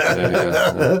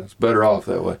 It's better off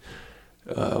that way.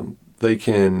 They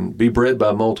can be bred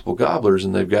by multiple gobblers,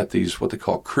 and they've got these what they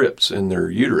call crypts in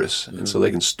their uterus, and so they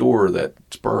can store that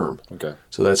sperm. Okay.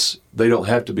 So they don't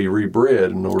have to be rebred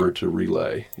in order to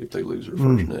relay if they lose their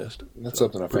first nest. That's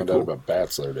something I found out about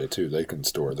bats the other day too. They can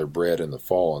store. They're bred in the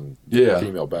fall, and the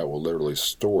female bat will literally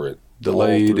store it.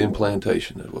 Delayed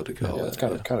implantation is what they call it. That's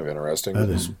kind of interesting. That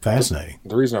is fascinating.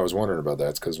 The reason I was wondering about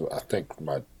that is because I think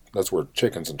that's where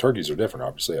chickens and turkeys are different.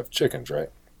 Obviously, I have chickens, right?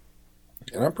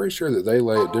 And I'm pretty sure that they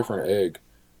lay a different egg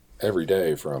every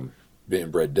day from being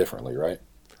bred differently, right?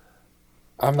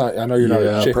 I know you're not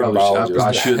a chicken biologist.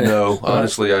 I should know.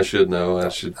 Honestly, I should know. I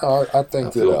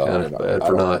think feel kind of bad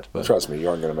for not. But. Trust me, you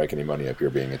aren't going to make any money up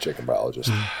here being a chicken biologist.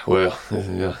 Well,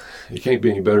 yeah, you can't be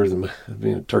any better than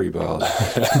being a turkey biologist.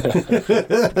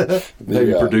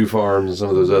 Maybe Purdue Farms and some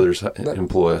of those others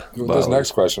employ. This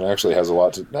next question actually has a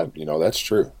lot to. That's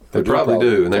true. They probably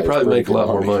do, and they probably make a lot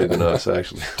more money than us,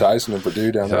 actually. Tyson and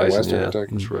Purdue down there in Western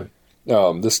Kentucky. That's right.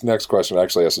 This next question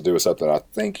actually has to do with something I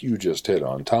think you just hit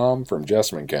on. Tom from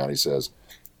Jessamine County says,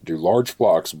 do large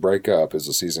flocks break up as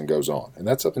the season goes on? And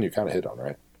that's something you kind of hit on,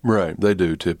 right? Right, they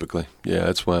do typically. Yeah,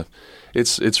 that's why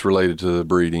it's related to the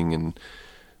breeding and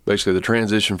basically the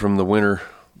transition from the winter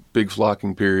big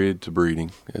flocking period to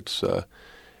breeding. It's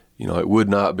it would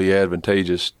not be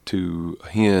advantageous to a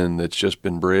hen that's just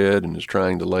been bred and is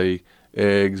trying to lay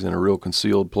eggs in a real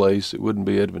concealed place. It wouldn't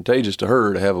be advantageous to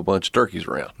her to have a bunch of turkeys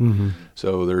around. Mm-hmm.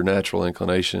 So their natural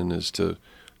inclination is to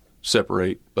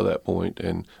separate by that point.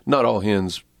 And not all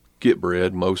hens get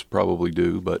bred. Most probably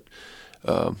do, but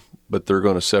they're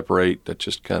going to separate. That's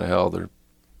just kind of how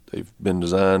they've been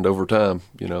designed over time,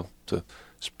 to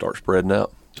start spreading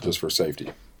out. Just for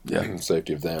safety. Yeah.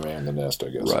 Safety of them and the nest, I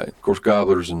guess. Right. Of course,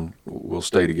 gobblers will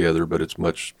stay together, but it's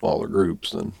much smaller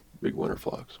groups than big winter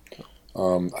flocks.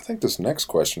 I think this next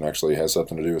question actually has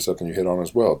something to do with something you hit on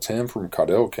as well. Tim from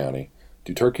Caudell County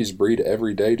Do turkeys breed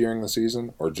every day during the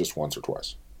season or just once or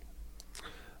twice?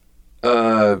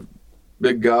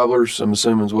 Big gobblers, I'm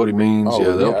assuming is what he means.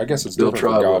 Oh, I guess it's different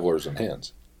for gobblers and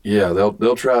hens. Yeah,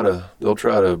 they'll try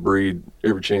to breed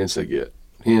every chance they get.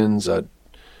 Hens, I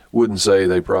wouldn't say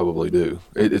they probably do.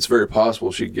 It's very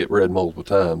possible she could get bred multiple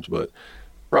times, but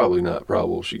probably not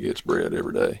probable she gets bred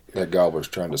every day. That gobbler's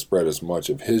trying to spread as much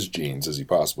of his genes as he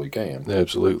possibly can.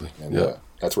 Absolutely. And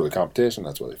that's where the competition,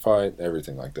 that's where they fight,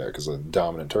 everything like that, because the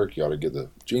dominant turkey ought to get the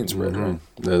gene spread, right?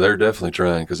 Yeah, they're definitely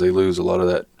trying because they lose a lot of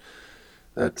that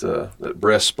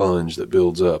breast sponge that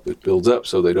builds up. It builds up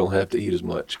so they don't have to eat as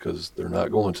much because they're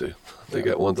not going to. They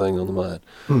got one thing on the mind.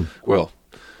 Well,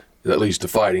 that leads to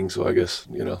fighting, so I guess,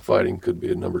 fighting could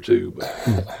be a number 2, but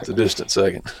it's a distant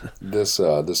second. This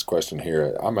question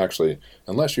here, I'm actually,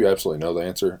 unless you absolutely know the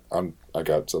answer, I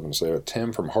got something to say.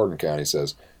 Tim from Hardin County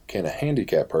says, can a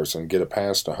handicap person get a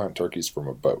pass to hunt turkeys from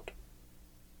a boat?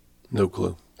 No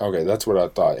clue. Okay, that's what I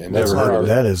thought. And Never heard of it.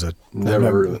 That is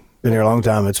Never heard of it. Been here a long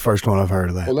time. It's the first one I've heard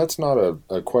of that. Well, that's not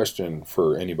a question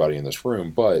for anybody in this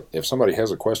room, but if somebody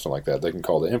has a question like that, they can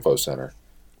call the info center.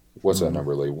 What's that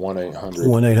number, Lee?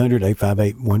 1-800?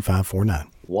 1-800-858-1549.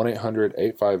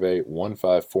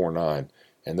 1-800-858-1549.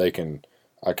 And they can,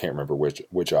 I can't remember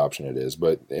which option it is,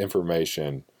 but the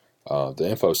information, the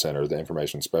info center, the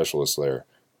information specialist there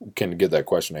can get that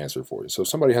question answered for you. So if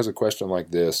somebody has a question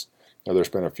like this, or there's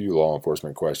been a few law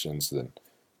enforcement questions, then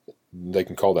they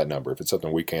can call that number. If it's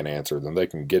something we can't answer, then they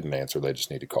can get an answer. They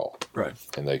just need to call. Right.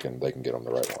 And they can get on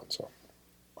the right one. So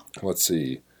let's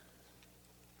see.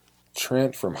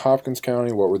 Trent from Hopkins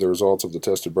County, what were the results of the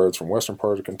tested birds from western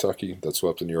part of Kentucky that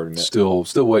swept in the already net? Still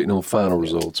waiting on final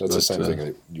results. That's the same thing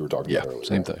that you were talking about earlier.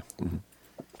 Same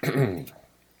thing.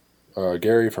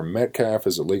 Gary from Metcalf,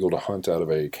 is it legal to hunt out of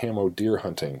a camo deer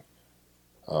hunting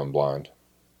blind?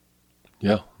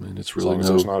 Yeah, I mean, it's As really long as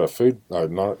there's not a food,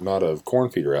 not a corn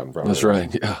feeder out in front That's of it.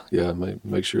 right. Yeah.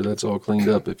 Make sure that's all cleaned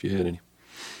up if you had any.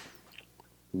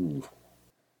 Ooh.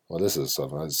 Well, this is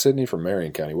something. Sydney from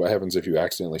Marion County. What happens if you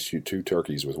accidentally shoot 2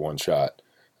 turkeys with one shot?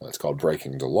 It's called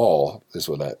breaking the law. This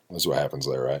is what happens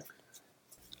there, right?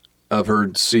 I've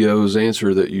heard CO's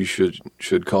answer that you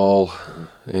should call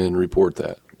and report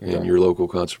that, and your local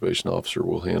conservation officer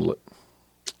will handle it.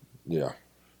 Yeah.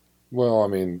 Well, I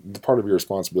mean, the part of your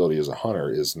responsibility as a hunter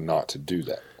is not to do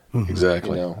that.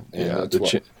 Exactly. And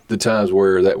the times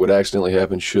where that would accidentally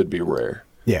happen should be rare.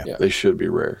 Yeah. They should be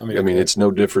rare. I mean, okay. it's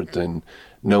no different than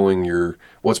knowing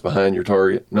what's behind your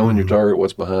target, knowing your target,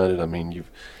 what's behind it. I mean,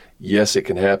 yes, it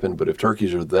can happen, but if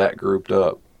turkeys are that grouped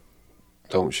up,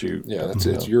 don't shoot. Yeah,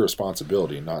 it's your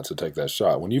responsibility not to take that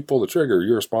shot. When you pull the trigger,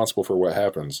 you're responsible for what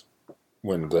happens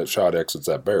when that shot exits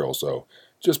that barrel. So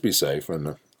just be safe.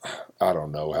 And I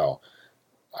don't know how.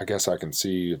 I guess I can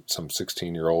see some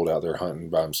 16-year-old out there hunting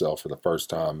by himself for the first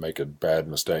time make a bad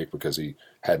mistake because he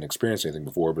hadn't experienced anything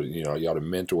before. But you ought to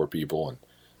mentor people, and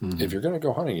if you're going to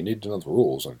go hunting, you need to know the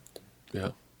rules. And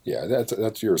yeah,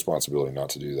 that's your responsibility not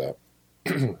to do that.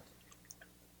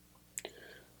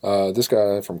 This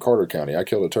guy from Carter County, I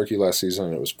killed a turkey last season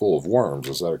and it was full of worms.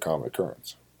 Is that a common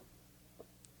occurrence?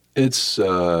 It's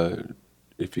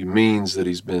if he means that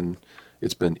it's been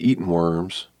eating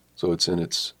worms, so it's in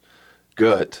its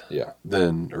gut,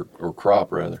 then or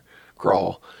crop rather,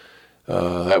 crawl.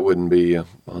 That wouldn't be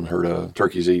unheard of.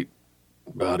 Turkeys eat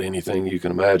about anything you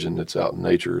can imagine that's out in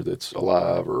nature that's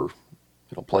alive or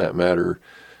plant matter,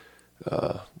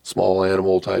 small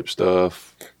animal type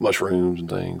stuff, mushrooms and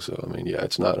things. So I mean,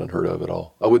 it's not unheard of at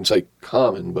all. I wouldn't say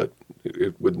common, but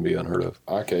it wouldn't be unheard of.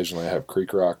 I occasionally have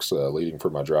creek rocks leading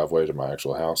from my driveway to my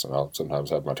actual house, and I'll sometimes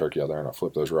have my turkey out there and I'll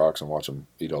flip those rocks and watch them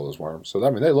eat all those worms. So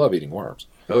I mean, they love eating worms.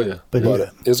 Oh yeah.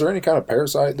 But is there any kind of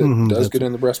parasite that does get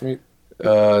in the breast meat?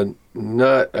 Well,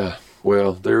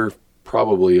 there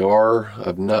probably are.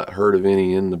 I've not heard of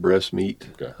any in the breast meat.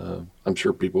 Okay. I'm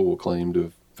sure people will claim to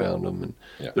have found them, and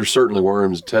there's certainly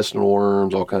worms, intestinal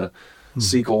worms, all kind of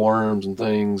cecal worms and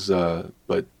things.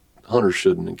 But hunters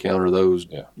shouldn't encounter those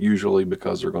usually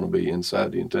because they're going to be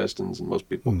inside the intestines, and most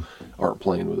people aren't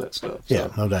playing with that stuff. Yeah,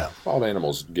 no doubt. All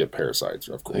animals get parasites,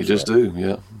 of course. They just do,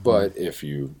 yeah. But if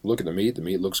you look at the meat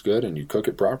looks good, and you cook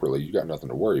it properly, you got nothing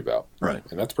to worry about. Right.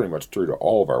 And that's pretty much true to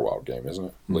all of our wild game, isn't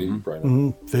it? Lee,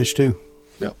 Brandon? Fish too.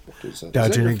 Yep.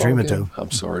 Diagenic trematode.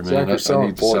 I'm sorry, Zach, man. I so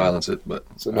need to important. silence it, but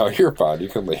So no, you're fine. You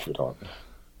can leave it on.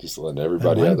 Just letting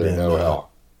everybody out there know how.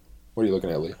 What are you looking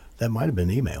at, Lee? That might have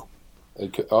been email. I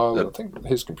think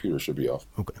his computer should be off.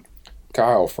 Okay.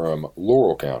 Kyle from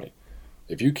Laurel County.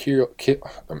 If you kill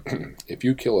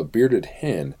a bearded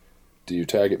hen, do you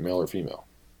tag it male or female?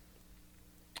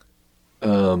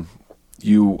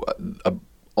 you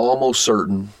almost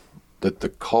certain that the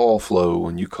call flow,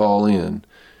 when you call in,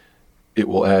 it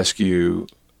will ask you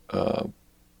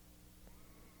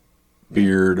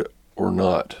beard or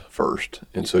not first,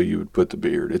 and so you would put the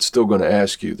beard. It's still going to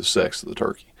ask you the sex of the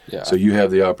turkey. Yeah. So you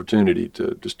have the opportunity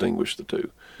to distinguish the two.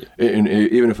 Yeah. And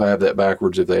even if I have that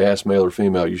backwards, if they ask male or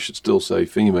female, you should still say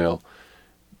female,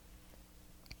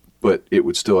 but it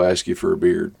would still ask you for a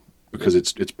beard because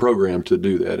it's programmed to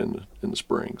do that in the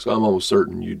spring. So I'm almost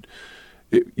certain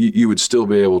you would still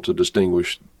be able to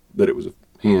distinguish that it was a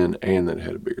hen and that it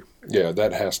had a beard. Yeah,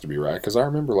 that has to be right. Because I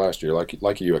remember last year,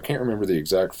 like you, I can't remember the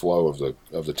exact flow of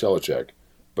the telecheck,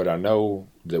 but I know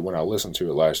that when I listened to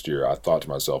it last year, I thought to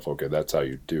myself, okay, that's how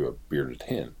you do a bearded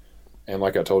hen. And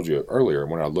like I told you earlier,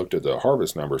 when I looked at the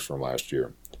harvest numbers from last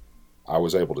year, I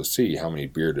was able to see how many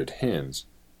bearded hens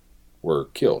were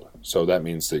killed. So that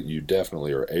means that you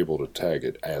definitely are able to tag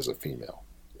it as a female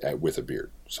with a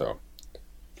beard. So,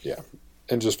 yeah.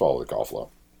 And just follow the call flow.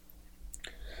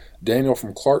 Daniel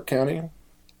from Clark County.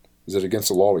 Is it against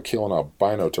the law to kill an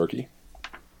albino turkey?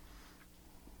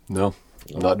 No,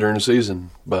 not during the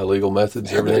season. By legal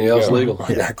methods, everything else legal.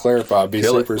 Yeah, clarify. Be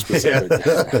super specific.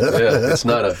 Yeah, it's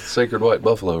not a sacred white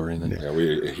buffalo or anything.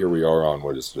 Yeah, here we are on,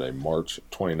 what is today, March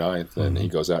 29th, and he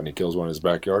goes out and he kills one in his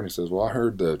backyard, and he says, well, I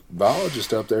heard the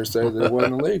biologist up there say that it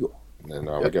wasn't illegal. And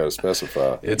we got to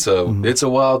specify. It's a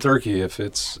wild turkey if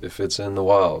it's in the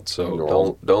wild.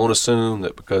 So don't assume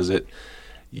that because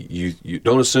you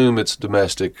don't assume it's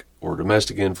domestic or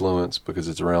domestic influence because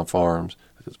it's around farms.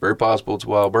 It's very possible it's a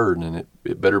wild bird, and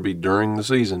it better be during the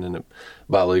season and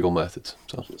by legal methods.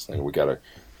 So just think we got to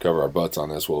cover our butts on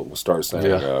this. We'll start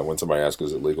saying when somebody asks,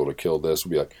 is it legal to kill this?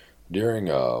 We'll be like, during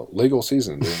legal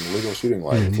season, during legal shooting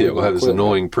license. Yeah, we'll have this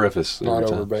annoying preface. Not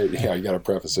overbait. Yeah, you got to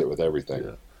preface it with everything.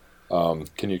 Yeah.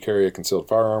 Can you carry a concealed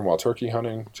firearm while turkey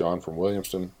hunting? John from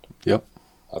Williamston. Yep.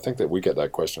 I think that we get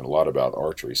that question a lot about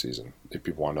archery season. If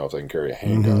people want to know if they can carry a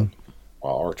handgun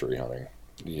while archery hunting.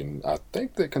 And I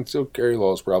think that concealed carry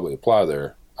laws probably apply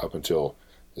there up until,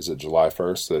 is it July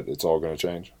 1st that it's all going to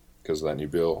change because of that new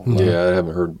bill? Yeah, I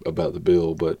haven't heard about the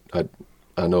bill, but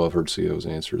I know I've heard CO's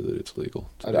answer that it's legal.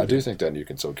 I do think that new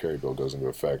concealed carry bill goes into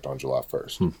effect on July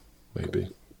 1st. Maybe.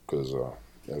 Because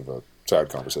we have a side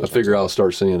conversation. I figure I'll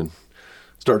start seeing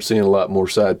a lot more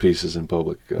side pieces in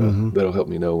public. That'll help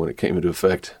me know when it came into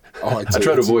effect. I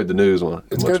try to avoid the news one.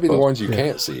 It's going to be the ones you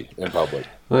can't see in public.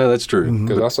 Well, that's true.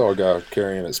 Because I saw a guy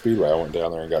carrying at Speedway. I went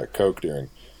down there and got a Coke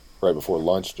right before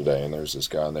lunch today, and there's this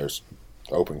guy in there's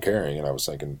open carrying, and I was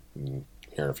thinking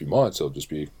here in a few months it'll just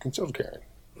be concealed carrying.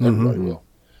 Everybody will.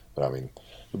 But I mean,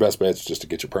 the best bet is just to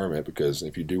get your permit, because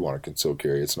if you do want to concealed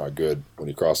carry, it's not good when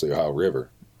you cross the Ohio River.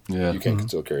 Yeah. You can't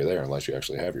concealed carry there unless you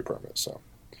actually have your permit. So.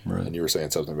 Right. And you were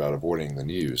saying something about avoiding the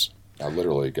news. I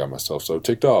literally got myself so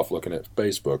ticked off looking at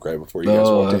Facebook right before you guys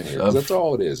walked in here. That's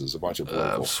all it is a bunch of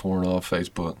political. I've sworn off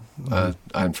Facebook.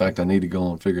 In fact, I need to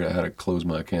go and figure out how to close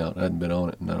my account. I hadn't been on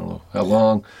it in I don't know how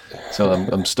long. So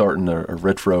I'm starting a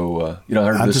retro.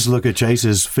 I just look at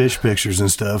Chase's fish pictures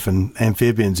and stuff and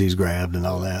amphibians he's grabbed and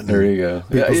all that. There you go.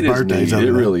 Yeah, it is neat.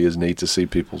 It really is neat to see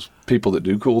people that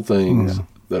do cool things.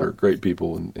 That are great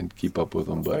people and keep up with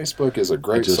them. But Facebook is a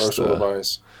great social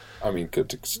device. I mean, to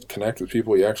connect with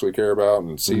people you actually care about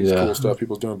and see cool stuff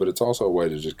people's doing, but it's also a way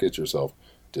to just get yourself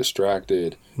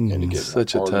distracted and to get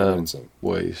such a time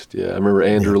waste. Yeah, I remember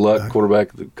Andrew Luck,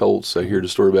 quarterback of the Colts. I heard a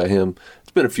story about him.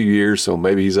 It's been a few years, so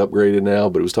maybe he's upgraded now,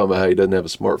 but it was talking about how he doesn't have a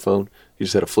smartphone. He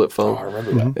just had a flip phone. Oh, I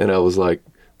remember that. And I was like,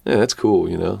 yeah, that's cool,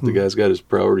 The guy's got his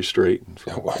priorities straight.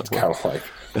 Well, it's kind of like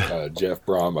Jeff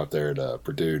Brom up there at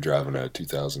Purdue driving a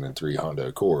 2003 Honda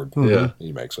Accord. Yeah.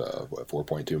 He makes,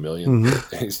 $4.2 million?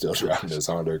 And he's still driving this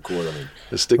Honda Accord. I mean,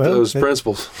 just stick to those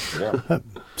principles. Yeah.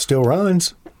 Still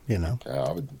runs, Yeah,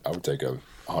 I would take a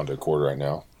Honda Accord right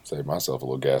now. Save myself a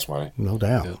little gas money. No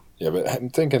doubt. Yeah, but I'm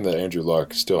thinking that Andrew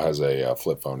Luck still has a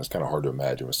flip phone. It's kind of hard to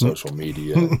imagine with social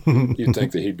media. You'd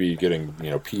think that he'd be getting,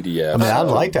 PDFs. I mean, I'd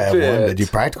like to have one, but you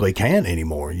practically can't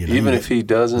anymore. Even if he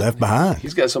doesn't, left behind.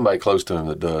 He's got somebody close to him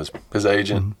that does. His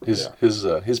agent,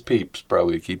 his peeps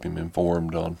probably keep him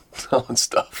informed on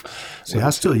stuff. See,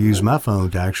 I still use my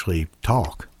phone to actually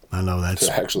talk. I know that's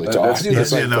to actually talk. You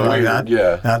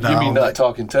mean not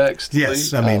talking text?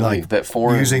 Yes, I mean like that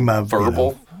foreign using my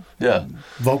verbal.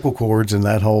 Vocal cords and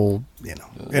that whole,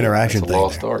 interaction thing.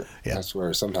 Lost art. Yeah. That's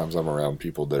where sometimes I'm around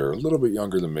people that are a little bit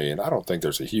younger than me, and I don't think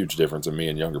there's a huge difference in me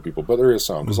and younger people, but there is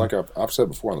some. Because like I've said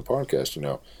before on the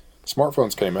podcast,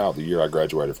 smartphones came out the year I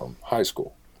graduated from high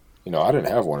school. I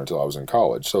didn't have one until I was in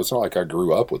college, so it's not like I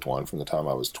grew up with one from the time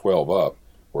I was 12 up.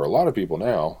 Where a lot of people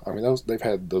now, I mean, they've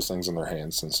had those things in their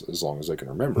hands since as long as they can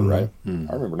remember, right?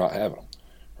 I remember not having them.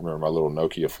 I remember my little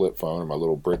Nokia flip phone or my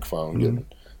little brick phone getting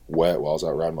wet while I was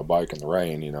out riding my bike in the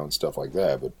rain, and stuff like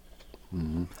that. But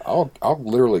I'll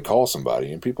literally call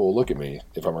somebody, and people will look at me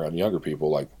if I'm around younger people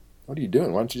like, "What are you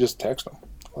doing? Why don't you just text them?"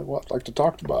 Like, well, I'd like to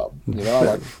talk to Bob.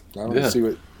 I don't see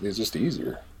what it's just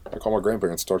easier. I call my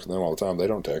grandparents to talk to them all the time. They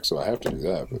don't text, so I have to do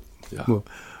that. But Well,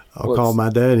 I'll call my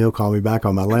dad, and he'll call me back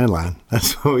on my landline.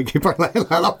 That's how we keep our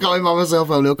landline. I'll call him on my cell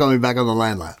phone. He'll call me back on the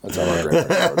landline. that's how my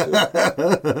grandparents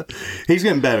are too. He's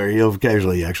getting better. He'll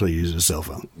occasionally actually use his cell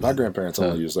phone. My grandparents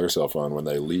only use their cell phone when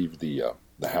they leave the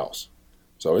house,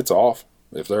 so it's off.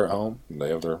 If they're at home, they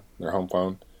have their home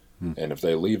phone, and if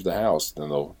they leave the house, then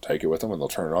they'll take it with them and they'll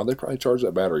turn it on. They probably charge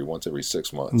that battery once every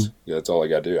 6 months. Yeah, that's all they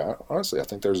got to do. Honestly, I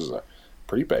think theirs is a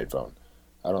prepaid phone.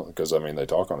 I don't, because they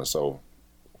talk on it so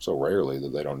rarely that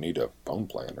they don't need a phone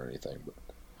plan or anything. But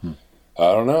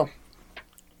I don't know.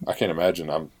 I can't imagine.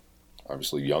 I'm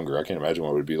obviously younger. I can't imagine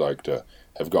what it would be like to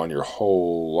have gone your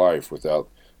whole life without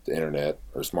the internet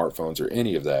or smartphones or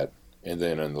any of that, and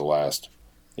then in the last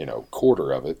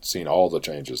quarter of it, seen all the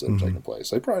changes that have taken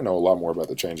place. They probably know a lot more about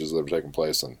the changes that have taken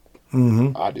place than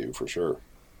I do, for sure.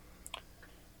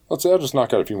 Let's see, I'll just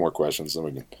knock out a few more questions, then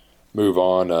we can move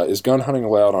on. Is gun hunting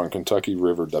allowed on Kentucky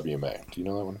River WMA? Do you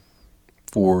know that one?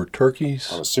 For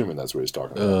turkeys? I'm assuming that's what he's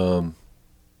talking about.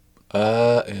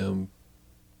 I am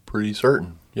pretty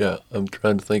certain. Yeah, I'm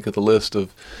trying to think of the list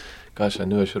of. Gosh, I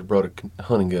knew I should have brought a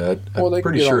hunting guide. Well, I'm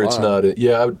pretty sure it's not it.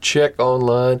 Yeah, I would check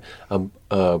online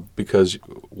because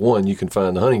one, you can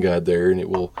find the hunting guide there, and it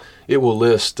will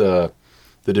list the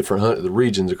different the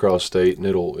regions across the state, and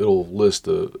it'll list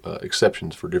the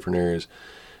exceptions for different areas.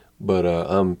 But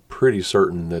I'm pretty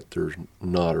certain that there's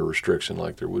not a restriction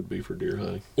like there would be for deer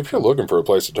hunting. If you're looking for a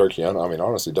place to turkey hunt,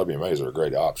 honestly, WMAs are a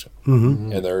great option.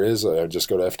 And there is just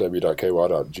go to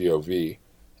fw.ky.gov,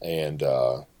 and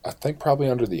I think probably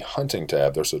under the hunting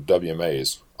tab, there's a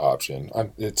WMAs option.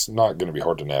 It's not going to be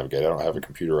hard to navigate. I don't have a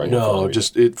computer right now. No,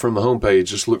 just from the homepage,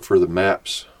 just look for the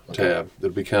maps tab. It'll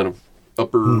be kind of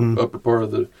upper part of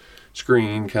the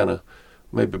screen, kind of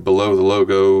maybe below the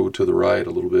logo to the right a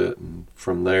little bit. And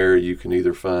from there, you can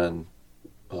either find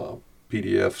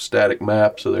PDF static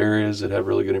maps of the areas that have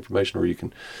really good information, or you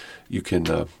can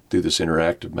do this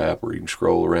interactive map where you can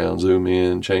scroll around, zoom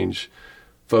in, change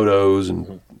photos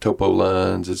and topo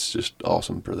lines. It's just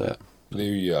awesome for that.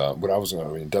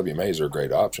 WMAs are a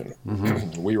great option.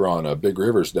 We were on a Big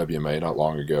Rivers WMA not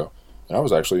long ago, and I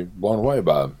was actually blown away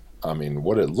by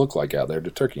what it looked like out there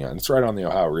to turkey hunt. It's right on the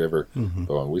Ohio River,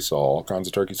 but we saw all kinds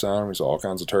of turkey sign. We saw all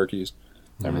kinds of turkeys.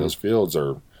 Those fields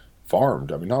are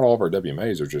farmed. Not all of our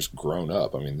WMAs are just grown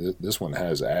up. This one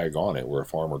has ag on it, where a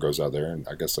farmer goes out there and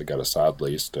I guess they got a side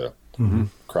lease to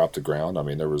crop the ground.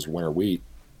 There was winter wheat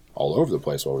all over the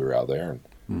place while we were out there,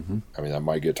 and that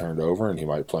might get turned over, and he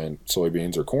might plant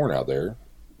soybeans or corn out there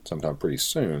sometime pretty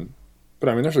soon.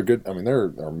 But there's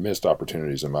there are missed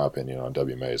opportunities, in my opinion, on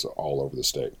WMAs all over the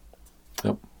state.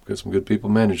 Yep, got some good people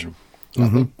managing them. I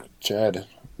think Chad,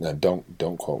 now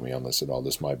don't quote me on this at all.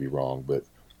 This might be wrong, but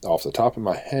off the top of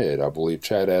my head, I believe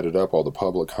Chad added up all the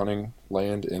public hunting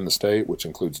land in the state, which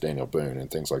includes Daniel Boone and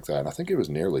things like that. And I think it was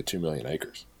nearly 2 million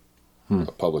acres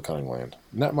of public hunting land.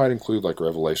 And that might include like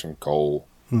Revelation, Cole,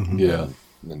 and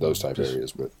those type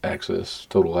areas. But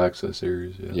total access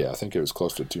areas. Yeah, I think it was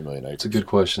close to 2 million acres. It's a good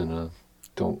question.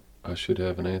 I should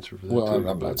have an answer for that. Well,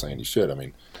 I'm not saying you should.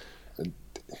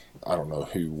 I don't know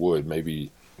who would.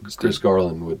 Maybe Chris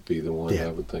Garland would be the one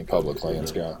I would think. Public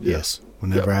lands guy. Yes.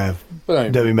 Whenever I have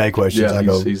WMA questions, I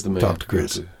go he's the man. Talk to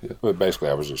Chris. But basically,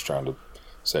 I was just trying to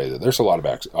say that there's a lot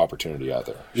of opportunity out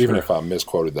there. Even if I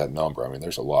misquoted that number,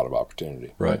 there's a lot of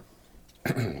opportunity. Right.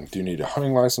 Do you need a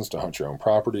hunting license to hunt your own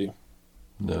property?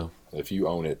 No. If you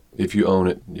own it,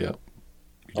 yeah.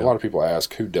 A lot of people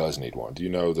ask, who does need one? Do you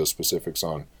know the specifics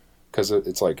on? Because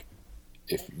it's like,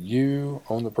 if you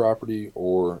own the property,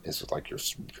 or is it like your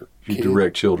kid?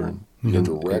 Direct children.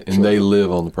 And they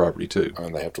live on the property too.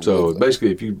 And they have to so live there.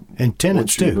 Basically, if you and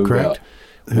tenants too, correct?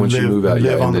 Once you move out,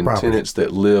 and then tenants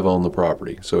that live on the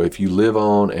property. So if you live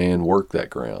on and work that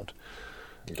ground,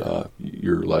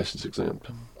 you're license exempt.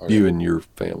 Okay. You and your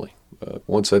family.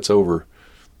 Once that's over,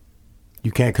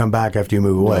 you can't come back after you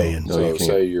move away. No, so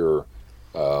say you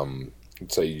own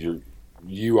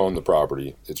the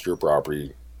property. It's your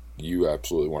property. You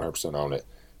absolutely 100% own it.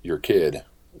 Your kid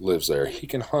lives there. He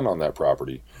can hunt on that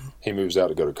property. He moves out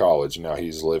to go to college. Now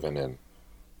he's living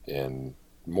in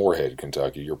Moorhead,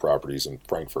 Kentucky. Your property's in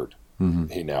Frankfort.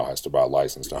 He now has to buy a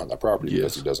license to hunt that property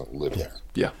because he doesn't live there.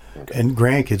 Yeah. Okay. And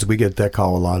grandkids, we get that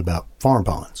call a lot about farm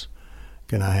ponds.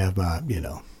 Can I have my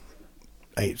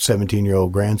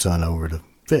 17-year-old grandson over to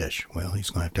fish? Well,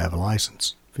 he's going to have a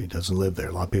license if he doesn't live there.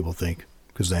 A lot of people think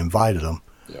because they invited him,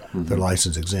 they're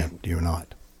license exempt. You're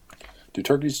not. Do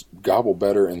turkeys gobble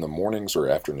better in the mornings or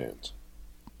afternoons?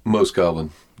 Most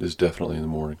gobbling is definitely in the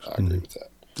mornings. I agree with that.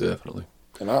 Definitely.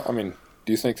 And I mean,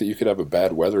 do you think that you could have a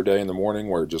bad weather day in the morning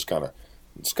where it just kind of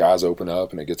skies open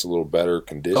up and it gets a little better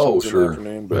conditions in the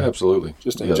afternoon? But absolutely.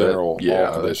 Just in general, all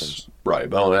conditions. That's right.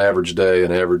 But on an average day,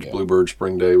 an average bluebird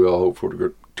spring day, we all hope for to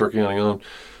go turkey hunting on.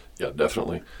 Yeah,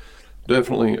 definitely.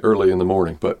 Definitely early in the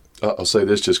morning. But I'll say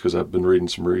this just because I've been reading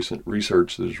some recent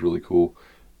research that is really cool.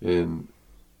 And,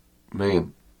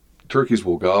 man, turkeys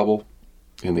will gobble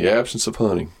in the absence of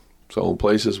hunting. So in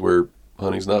places where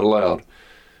hunting's not allowed,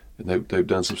 and they've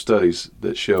done some studies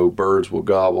that show birds will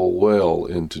gobble well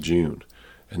into June.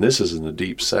 And this is in the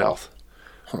deep south,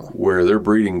 where their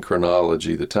breeding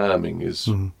chronology, the timing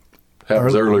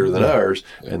happens earlier than ours,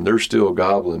 and they're still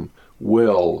gobbling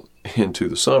well into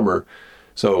the summer.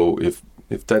 So if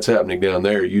that's happening down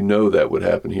there, you know that would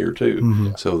happen here too.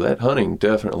 Mm-hmm. So that hunting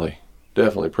definitely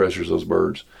pressures those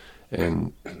birds.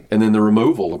 And then the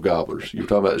removal of gobblers. You were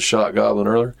talking about the shot gobbling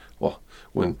earlier. Well,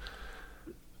 when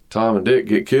Tom and Dick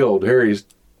get killed, Harry's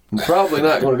probably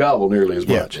not going to gobble nearly as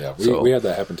much. Yeah, we had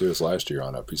that happen to us last year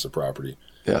on a piece of property.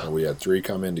 Yeah. And we had 3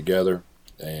 come in together,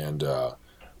 and, it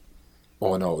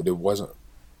wasn't.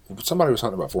 Somebody was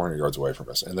hunting about 400 yards away from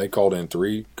us, and they called in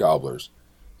 3 gobblers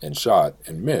and shot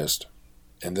and missed.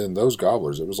 And then those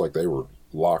gobblers, it was like they were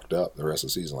locked up the rest of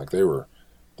the season. Like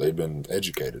they'd been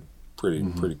educated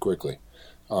pretty quickly.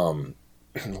 What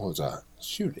was that?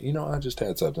 Shoot, I just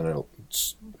had something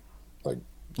else. Like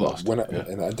lost.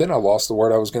 And then I lost the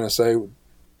word I was going to say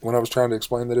when I was trying to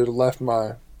explain that it had left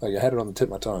I had it on the tip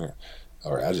of my tongue.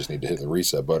 All right, I just need to hit the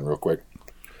reset button real quick.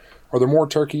 Are there more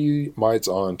turkey mites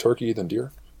on turkey than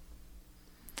deer?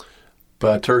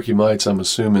 By turkey mites, I'm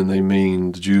assuming they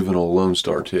mean the juvenile Lone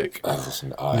Star tick. I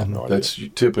have no idea. That's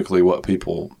typically what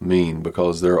people mean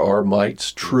because there are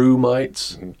mites, true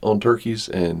mites on turkeys,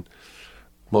 and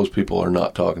most people are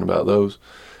not talking about those.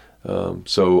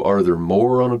 So are there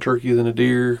more on a turkey than a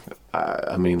deer?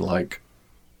 I mean, like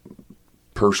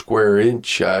per square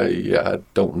inch, I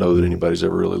don't know that anybody's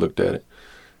ever really looked at it.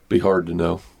 Be hard to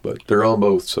know, but they're on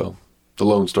both, so the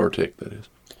Lone Star tick, that is.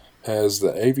 Has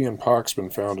the avian pox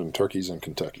been found in turkeys in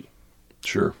Kentucky?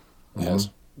 Sure. It has?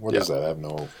 What is that? I have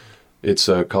no... It's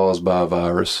caused by a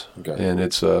virus, and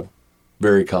it's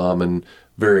very common,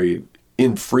 very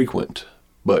infrequent,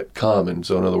 but common.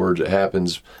 So in other words, it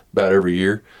happens about every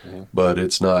year, but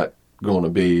it's not going to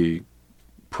be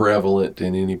prevalent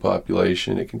in any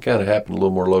population. It can kind of happen a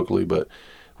little more locally, but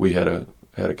we had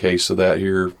a case of that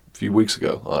here a few weeks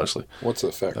ago, honestly. What's the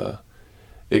effect?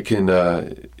 It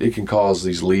can cause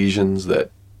these lesions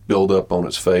that build up on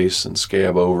its face and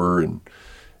scab over, and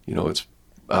its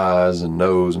eyes and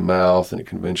nose and mouth, and it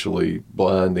can eventually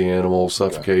blind the animal,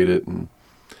 suffocate it, and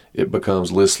it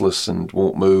becomes listless and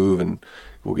won't move, and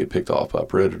will get picked off by a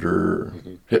predator, or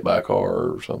hit by a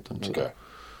car or something. So. Okay.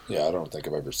 Yeah, I don't think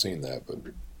I've ever seen that, but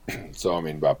so I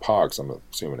mean, by pox, I'm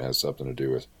assuming it has something to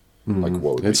do with. Like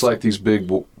what it's like these big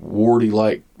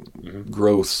warty-like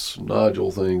growths, nodule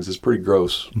things. It's pretty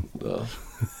gross,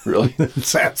 really. It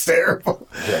sounds terrible.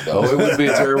 Yeah, it would be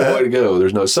a terrible way to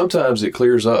go. Sometimes it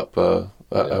clears up.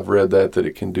 I've read that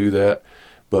it can do that,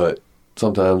 but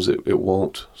sometimes it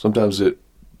won't. Sometimes it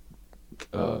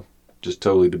just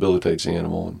totally debilitates the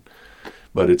animal,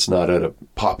 but it's not at a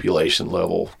population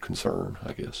level concern,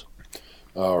 I guess.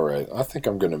 All right. I think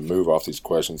I'm going to move off these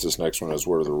questions. This next one is,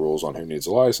 what are the rules on who needs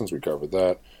a license? We covered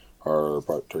that. Our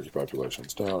turkey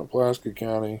population's down in Pulaski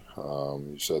County.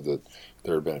 You said that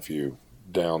there had been a few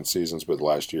down seasons, but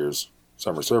last year's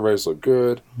summer surveys look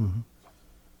good. Mm-hmm.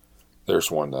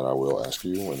 There's one that I will ask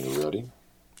you when you're ready.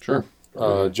 Sure.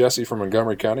 Jesse from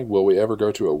Montgomery County, will we ever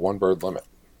go to a one-bird limit?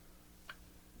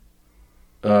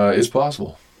 It's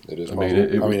possible. It is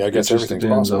possible. I guess everything's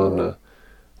possible.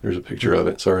 There's a picture of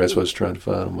it. Sorry, that's what I was trying to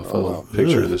find on my phone.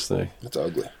 Picture of this thing. It's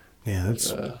ugly. Yeah,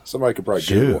 that's... somebody could probably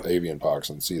Google avian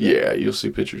pox and see that. Yeah, you'll see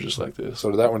pictures just like this.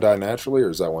 So did that one die naturally, or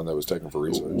is that one that was taken for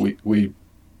research?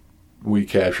 We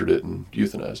captured it and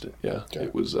euthanized it. Yeah, okay.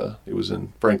 It was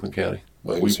in Franklin County.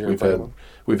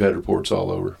 We've had reports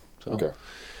all over. So. Okay.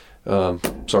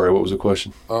 Sorry, what was the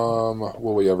question?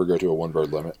 Will we ever go to a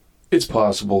one-bird limit? It's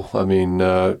possible. I mean,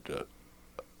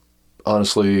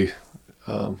 honestly,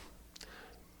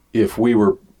 if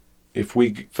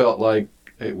we felt like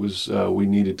it was we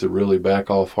needed to really back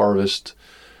off harvest,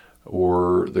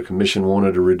 or the commission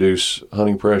wanted to reduce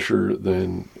hunting pressure,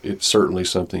 then it's certainly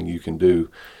something you can do.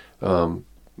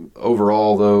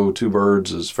 Overall, though, 2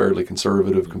 birds is fairly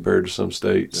conservative compared to some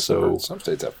states. So some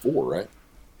states have 4, right?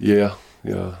 Yeah.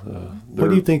 What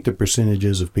do you think the percentage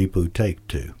is of people who take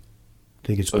 2?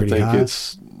 Think it's I pretty think high?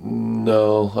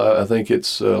 I think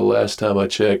it's last time I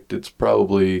checked, it's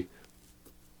probably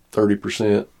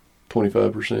 30%,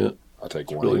 25%. I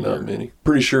take one. Really a year. not many.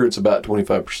 Pretty sure it's about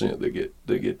 25%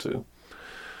 they get to.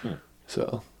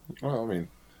 So Well, I mean,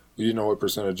 you know what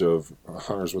percentage of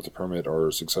hunters with a permit are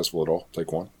successful at all?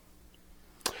 Take one.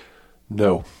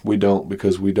 no, we don't,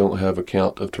 because we don't have a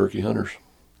count of turkey hunters.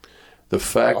 The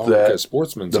fact Okay,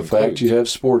 sportsmen's the fact includes. you have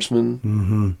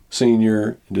sportsmen,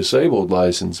 senior, and disabled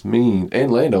license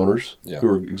and landowners Yeah. who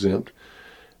are exempt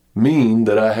mean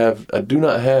that I do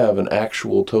not have an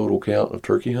actual total count of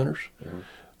turkey hunters,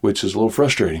 which is a little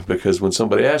frustrating because when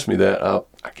somebody asks me that,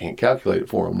 I can't calculate it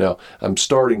for them. Now, I'm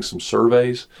starting some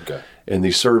surveys, Okay. and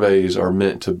these surveys are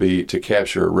meant to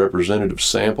capture a representative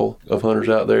sample of hunters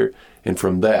out there, and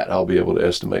from that, I'll be able to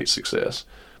estimate success.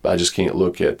 But I just can't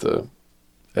look at the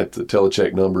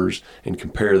telecheck numbers and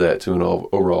compare that to an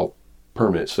overall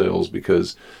permit sales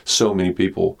because so many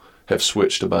people have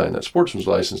switched to buying that sportsman's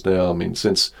license now. I mean,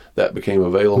 since that became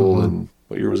available, and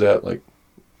what year was that? Like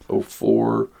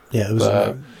 04? Yeah, it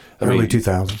was early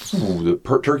 2000s.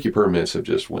 The turkey permits have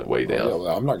just went way down. Yeah,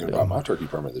 well, I'm not going to buy my turkey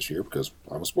permit this year because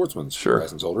I'm a sportsman's Sure.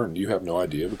 license holder, and you have no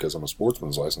idea because I'm a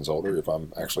sportsman's license holder if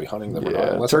I'm actually hunting them or not.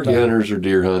 Yeah, Unless turkey I'm paying- hunters or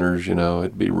deer hunters,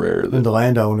 it'd be rare And that. the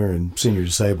landowner and senior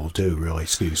disabled, too, really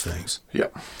skews things. Yeah,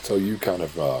 So you kind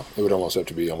of, it would almost have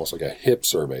to be almost like a hip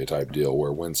survey type deal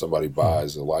where when somebody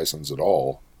buys a license at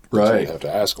all, right. you have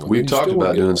to ask them. We've talked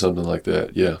about doing something like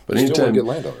that. Yeah, but You still anytime, want to get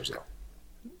landowners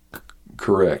though.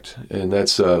 correct, and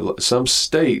that's some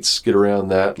states get around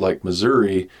that. Like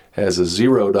Missouri has a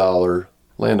 $0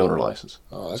 landowner license,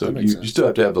 Oh, that so makes you sense. still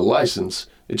have to have the license.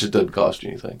 It just doesn't cost you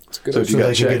anything. good. So if So you got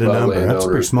they can checked get a by a number. That's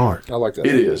landowner, pretty smart. I like that.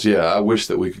 it is. Yeah, I wish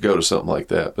that we could go to something like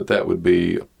that, but that would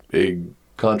be a big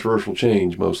controversial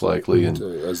change, most likely. And So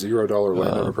a $0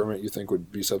 landowner permit, you think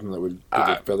would be something that would give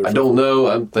I, it feathers? I don't know.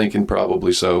 I'm thinking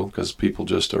probably so because people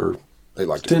just They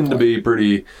like to tend to complain. be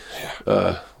pretty,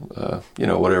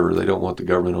 whatever. They don't want the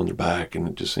government on their back, and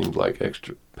it just seems like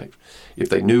extra. If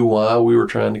they knew why we were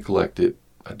trying to collect it,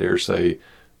 I dare say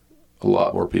a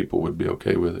lot more people would be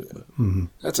okay with it. But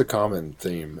That's a common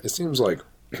theme. It seems like,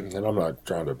 and I'm not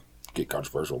trying to get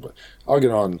controversial, but I'll get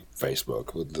on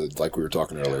Facebook, like we were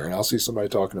talking earlier, and I'll see somebody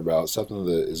talking about something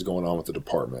that is going on with the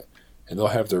department, and they'll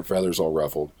have their feathers all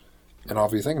ruffled. And I'll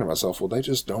be thinking to myself, well, they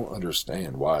just don't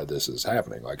understand why this is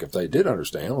happening. Like, if they did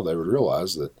understand, well, they would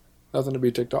realize that nothing to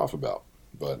be ticked off about.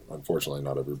 But unfortunately,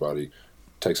 not everybody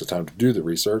takes the time to do the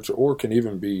research or can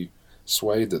even be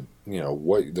swayed that,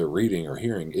 what they're reading or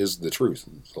hearing is the truth.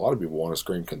 A lot of people want to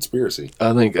scream conspiracy.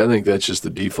 I think that's just the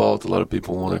default. A lot of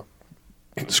people want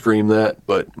to scream that,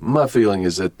 but my feeling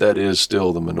is that is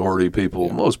still the minority people.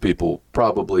 Yeah. Most people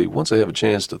probably, once they have a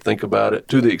chance to think about it,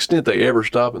 to the extent they ever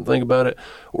stop and think about it,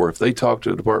 or if they talk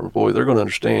to a department employee, they're going to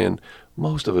understand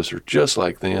most of us are just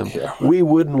like them. Yeah. We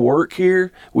wouldn't work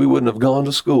here. We wouldn't have gone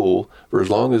to school for as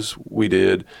long as we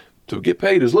did to get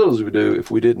paid as little as we do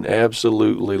if we didn't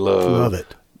absolutely Love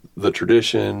it. the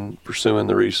tradition, pursuing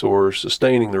the resource,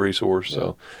 sustaining the resource.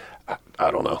 So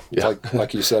I don't know. Yeah.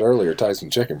 Like you said earlier, Tyson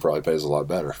Chicken probably pays a lot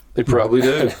better. They probably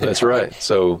do. That's right.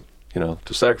 So,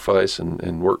 to sacrifice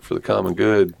and work for the common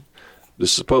good,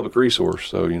 this is a public resource.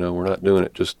 So, we're not doing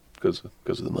it just because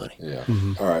of the money. Yeah.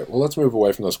 All right. Well, let's move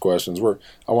away from those questions.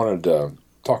 I wanted to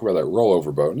talk about that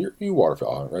rollover boat. And you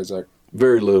waterfowl hunt, right, Zach?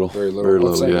 Very little. Very little. Very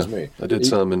Well, little, same yeah. as me. I did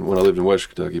some when I lived in West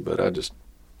Kentucky, but I don't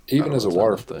As a know,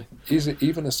 water it's not my thing.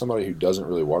 even as somebody who doesn't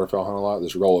really waterfowl hunt a lot,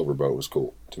 this rollover boat was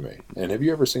cool to me. And have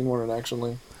you ever seen one in action,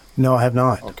 Lee? No, I have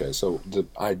not. Okay, so the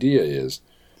idea is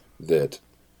that,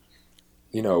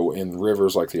 in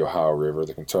rivers like the Ohio River,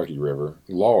 the Kentucky River,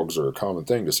 logs are a common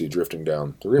thing to see drifting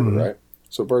down the river, right?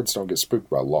 So birds don't get spooked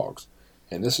by logs.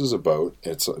 And this is a boat,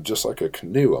 it's just like a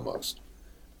canoe almost,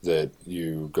 that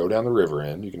you go down the river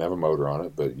in. You can have a motor on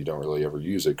it, but you don't really ever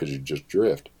use it because you just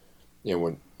drift.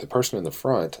 When the person in the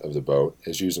front of the boat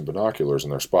is using binoculars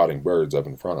and they're spotting birds up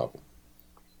in front of them.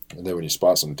 And then when you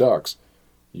spot some ducks,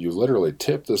 you literally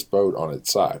tip this boat on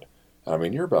its side. I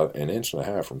mean, you're about 1.5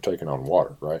 inches from taking on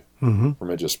water, right? Mm-hmm. From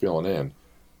it just spilling in.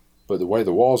 But the way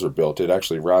the walls are built, it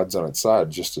actually rides on its side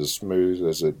just as smooth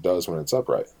as it does when it's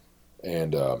upright.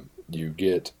 And you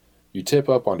tip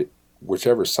up on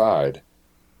whichever side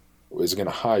is going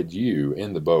to hide you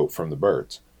in the boat from the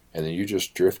birds. And then you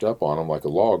just drift up on them like a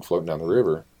log floating down the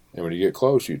river. And when you get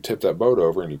close, you tip that boat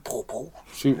over and you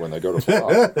shoot when they go to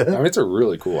fly. I mean, it's a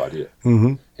really cool idea.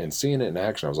 Mm-hmm. And seeing it in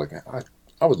action, I was like,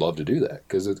 I would love to do that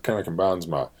because it kind of combines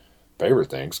my favorite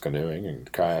things, canoeing and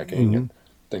kayaking and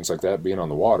things like that, being on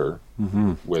the water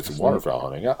with waterfowl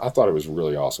hunting. I thought it was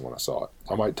really awesome when I saw it.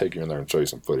 I might take you in there and show you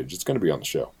some footage. It's going to be on the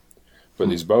show. But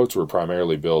these boats were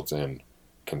primarily built in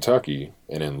Kentucky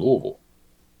and in Louisville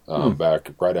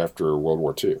back right after World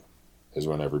War II is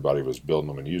when everybody was building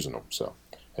them and using them. So,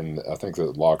 and I think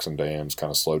that locks and dams kind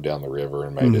of slowed down the river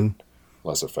and made it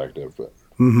less effective. But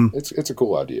it's a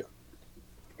cool idea.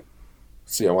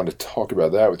 See, I wanted to talk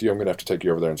about that with you. I'm going to have to take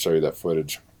you over there and show you that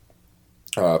footage.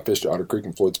 Fished at Otter Creek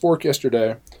and Floyd's Fork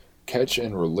yesterday. Catch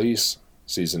and release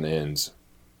season ends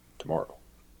tomorrow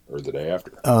or the day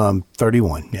after.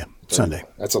 31, yeah, 31. Sunday.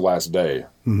 That's the last day.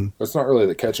 It's not really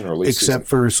the catch and release except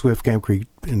for Swift Camp Creek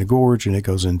in the Gorge, and it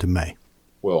goes into May.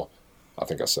 Well, I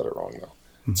think I said it wrong, though.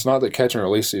 It's not that catch and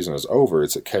release season is over.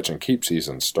 It's that catch and keep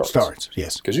season starts. Starts,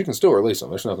 yes. Because you can still release them.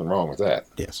 There's nothing wrong with that.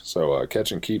 Yes. So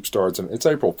catch and keep starts, and it's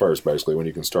April 1st, basically, when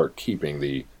you can start keeping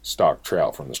the stock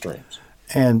trout from the streams.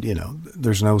 And,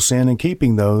 there's no sin in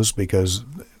keeping those because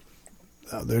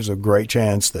there's a great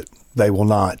chance that they will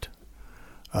not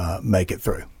make it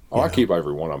through. Oh, I keep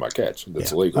every one on my catch.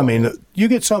 That's legal. I mean, you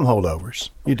get some holdovers.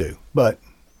 You do. But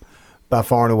by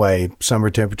far and away, summer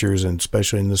temperatures, and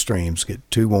especially in the streams, get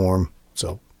too warm.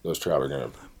 So those trout are going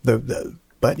to...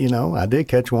 But, I did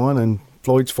catch one in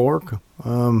Floyd's Fork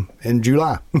in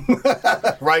July.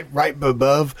 right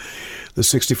above the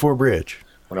 64 bridge.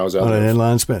 When I was out on there, an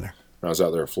inline spinner. When I was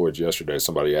out there at Floyd's yesterday,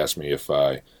 somebody asked me if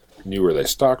I knew where they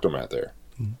stocked them at there.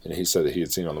 And he said that he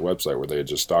had seen on the website where they had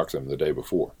just stocked them the day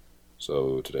before.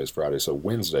 So today's Friday. So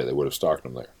Wednesday they would have stocked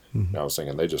them there. And I was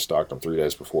thinking they just stocked them 3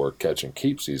 days before catch and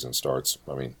keep season starts.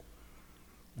 I mean,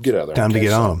 get out there. Time to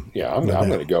get on them. Yeah, I'm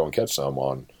going to go and catch some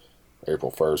on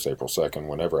April 1st, April 2nd,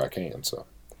 whenever I can. So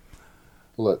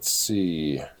let's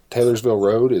see. Taylorsville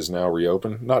Road is now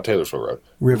reopened. Not Taylorsville Road.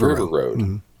 River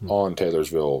Road on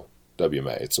Taylorsville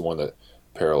WMA. It's the one that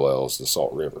parallels the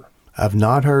Salt River. I've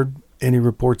not heard any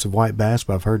reports of white bass,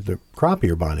 but I've heard the crappie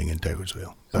are binding in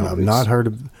Taylorsville. But I've not heard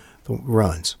of the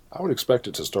runs. I would expect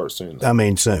it to start soon, though. I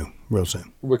mean, soon, real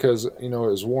soon. Because, it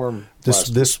was warm.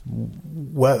 This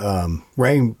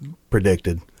rain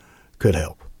predicted could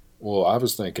help. Well, I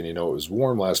was thinking, it was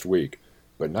warm last week,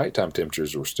 but nighttime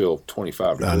temperatures were still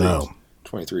 25 degrees. I know.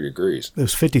 23 degrees. It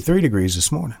was 53 degrees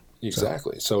this morning.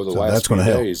 Exactly. So the last few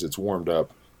days, it's warmed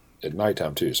up at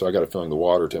nighttime, too. So I got a feeling the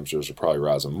water temperatures are probably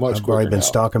rising much quicker. I've already been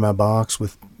stocking my box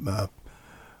with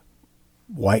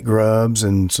white grubs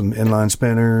and some inline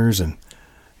spinners, and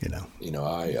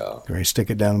I ready to stick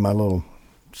it down in my little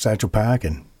satchel pack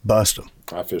and bust them.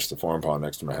 I fished the farm pond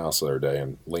next to my house the other day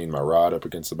and leaned my rod up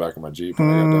against the back of my Jeep when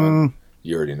I got done.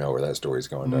 You already know where that story's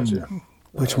going, don't you?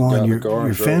 Which one?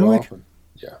 Your Fenwick?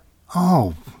 Yeah.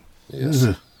 Oh. Yes.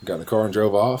 Got in the car and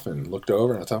drove off and looked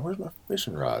over, and I thought, where's my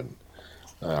fishing rod?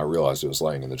 And I realized it was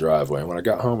laying in the driveway. And when I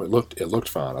got home, it looked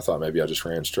fine. I thought maybe I just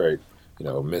ran straight,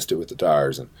 missed it with the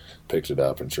tires and picked it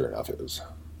up, and sure enough, it was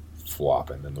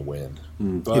flopping in the wind.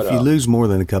 But, if you lose more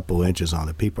than a couple inches on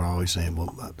it, people are always saying,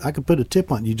 well, I could put a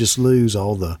tip on it. You just lose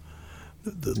all the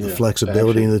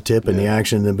flexibility in the tip and the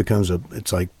action, and then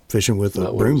it's like fishing with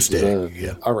a broomstick.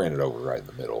 Yeah. I ran it over right in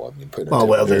the middle. I mean, there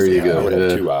you go. I would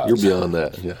have 2 eyes. You're beyond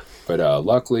that, yeah. But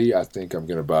luckily, I think I'm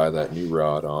going to buy that new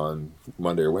rod on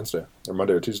Monday or Wednesday, or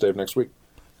Monday or Tuesday of next week.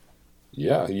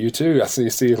 Yeah, you too. I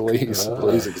see Lee's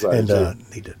excited too.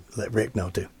 And need to let Rick know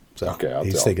too. So okay,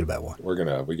 he's thinking about one.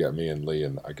 We got me and Lee,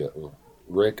 and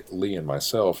Rick, Lee, and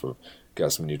myself have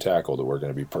got some new tackle that we're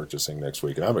going to be purchasing next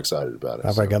week, and I'm excited about it.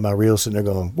 I've already got my reel sitting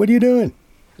there going, what are you doing?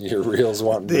 Your reel's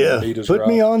wanting to meet his put rod?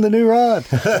 me on the new rod.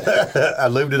 I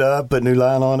lubed it up, put new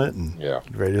line on it, and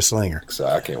ready to sling her. So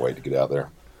I can't wait to get out there.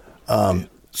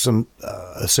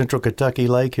 A Central Kentucky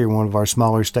lake here, one of our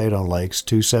smaller state-owned lakes,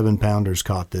 2 7-pounders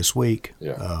caught this week.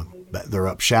 Yeah. They're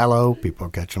up shallow. People are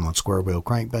catching them on square wheel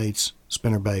crankbaits,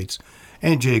 spinner baits,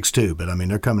 and jigs too. But I mean,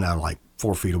 they're coming out of like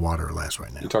 4 feet of water or less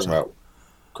right now. You talking about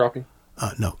crappie?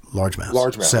 No, largemouth.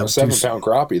 Largemouth. 7-pound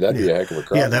crappie. That'd be a heck of a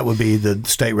crappie. Yeah, that would be the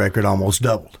state record, almost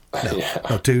doubled.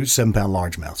 No, 2 7-pound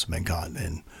largemouths have been caught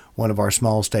in one of our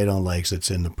small state-owned lakes that's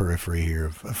in the periphery here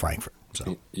of Frankfort.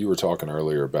 So you were talking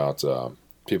earlier about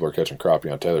people are catching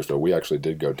crappie on Taylorsville. We actually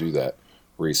did go do that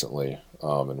recently,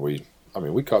 and we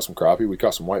caught some crappie. We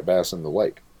caught some white bass in the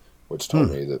lake, which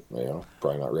told me that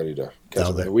probably not ready to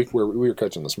catch them. We were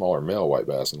catching the smaller male white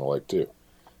bass in the lake too.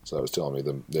 So that was telling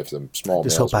me if the small.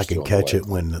 Just hope I can catch it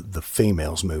when the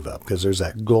females move up, because there's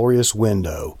that glorious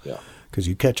window. Yeah. Because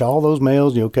you catch all those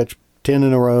males, you'll catch 10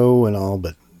 in a row and all,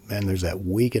 but man, there's that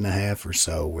week and a half or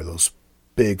so where those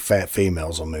big fat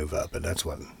females will move up, and those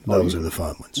are the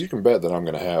fun ones. You can bet that I'm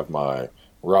going to have my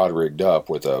rod rigged up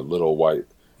with a little white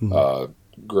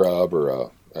grub or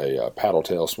a paddle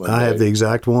tail swim. I have the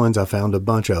exact ones. I found a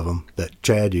bunch of them that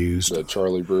Chad used. The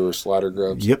Charlie Brewer slider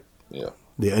grubs. Yep. Yeah.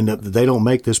 They don't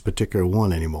make this particular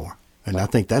one anymore. And I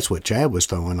think that's what Chad was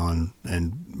throwing on,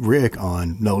 and Rick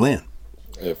on no-lin.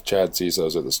 If Chad sees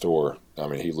those at the store, I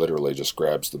mean, he literally just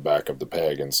grabs the back of the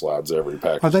peg and slides every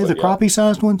package. Are they the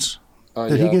crappie-sized ones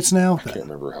that he gets now? I can't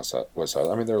remember what size.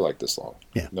 I mean, they're like this long.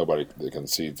 Yeah. Nobody can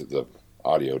see that the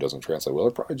audio doesn't translate well.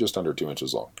 They're probably just under 2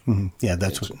 inches long. Mm-hmm. Yeah,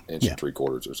 that's inch what. And 3/4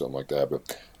 or something like that.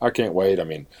 But I can't wait. I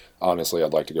mean, honestly,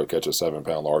 I'd like to go catch a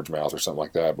 7-pound largemouth or something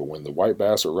like that. But when the white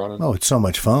bass are running, Oh, it's so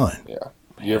much fun. yeah.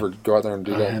 You ever go out there and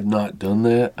do I that? have not done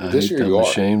that. This year I'm you are.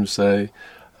 ashamed to say.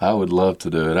 I would love to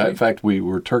do it. In fact, we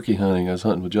were turkey hunting. I was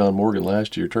hunting with John Morgan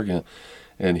last year, turkey hunting,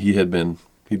 and he'd been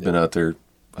out there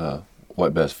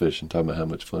white bass fishing, talking about how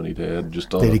much fun he'd had.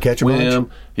 Just on Did he catch a bunch?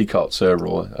 whim. He caught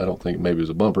several. I don't think maybe it was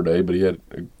a bumper day, but he had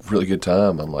a really good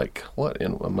time. I'm like, what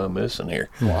am I missing here?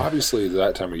 Well, obviously,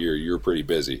 that time of year, you're pretty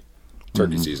busy.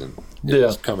 Turkey season Yeah.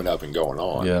 is coming up and going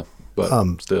on. Yeah,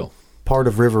 but still. Part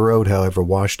of River Road, however,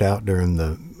 washed out during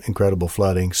the incredible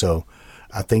flooding. So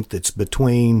I think that's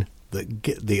between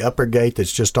the upper gate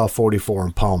that's just off 44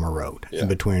 and Palmer Road. Yeah. In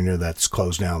between there, that's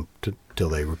closed down till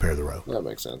they repair the road. That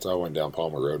makes sense. I went down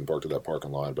Palmer Road and parked at that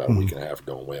parking lot about a week and a half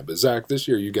ago and went. But, Zach, this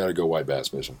year you got to go white bass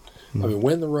fishing. I mean,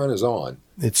 when the run is on,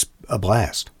 It's a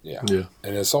blast. yeah. Yeah.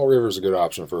 And Salt River is a good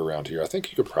option for around here. I think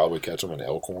you could probably catch them in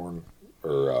Elkhorn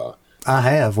or, I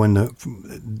have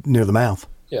near the mouth.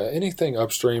 yeah, anything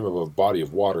upstream of a body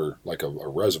of water, like a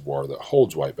reservoir that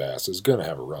holds white bass, is going to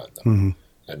have a run. Though.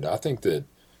 And I think that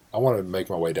I want to make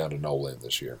my way down to Nolan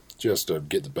this year just to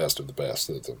get the best of the best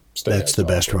that the state That's has the to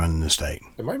best offer. run in the state.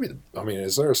 It might be. I mean,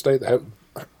 is there a state that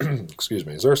has, excuse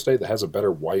me? Is there a state that has a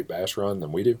better white bass run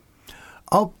than we do?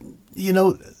 Oh,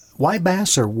 white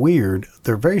bass are weird.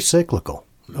 They're very cyclical.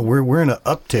 We're in an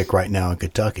uptick right now in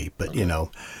Kentucky, but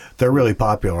they're really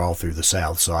popular all through the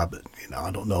South. So I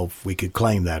don't know if we could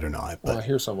claim that or not. Well, I But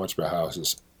hear so much about how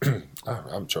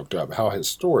I'm choked up. How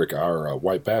historic our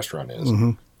white bass run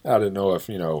is. I didn't know if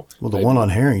well, the maybe- one on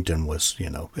Harrington was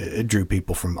it drew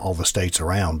people from all the states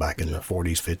around back in the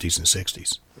 40s, 50s, and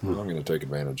 60s. I'm going to take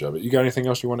advantage of it. You got anything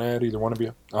else you want to add, either one of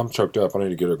you? I'm choked up. I need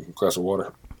to get a glass of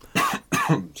water.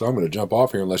 So I'm going to jump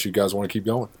off here unless you guys want to keep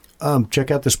going. Check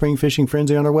out the Spring Fishing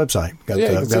Frenzy on our website. Yeah, you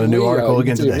can see got a new Lee, article you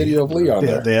again can see a today. video of Lee on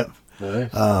there. Yeah.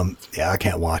 Nice. I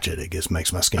can't watch it. It just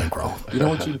makes my skin crawl. You know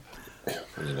what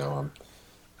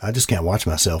I just can't watch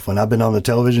myself. When I've been on the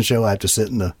television show, I have to sit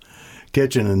in the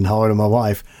kitchen and holler to my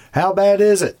wife, "How bad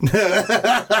is it?"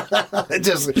 It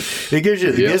gives me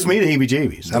the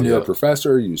heebie-jeebies. you're a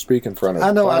professor. You speak in front of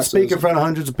I know classes. I speak in front of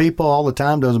hundreds of people all the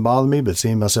time. Doesn't bother me, but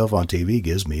seeing myself on TV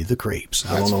gives me the creeps.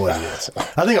 I don't know what it is.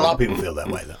 I think a lot of people feel that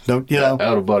way, though. Don't you know?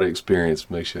 Out of body experience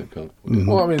makes you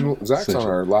uncomfortable. Well, I mean, Zach's on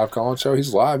our live call-in show.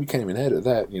 He's live. You can't even edit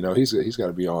that. He's got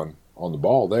to be on the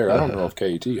ball there. I don't know if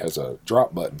KET has a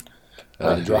drop button.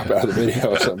 Drop out of the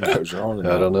video if something goes wrong. Or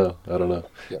I not. don't know.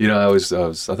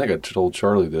 I think I told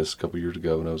Charlie this a couple years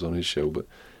ago when I was on his show, but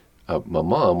my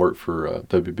mom worked for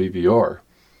WBVR,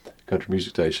 country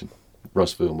music station,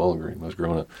 Russellville, Bowling Green, when I was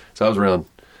growing up. So I was around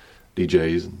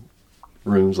DJs and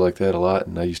rooms like that a lot,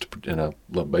 and I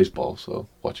love baseball, so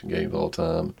watching games all the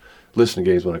time, listening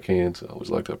to games when I can, so I always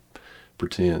like to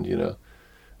pretend,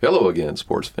 hello again,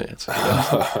 sports fans.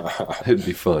 It'd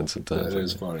be fun sometimes. That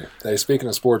is funny. Hey, speaking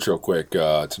of sports real quick,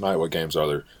 tonight what games are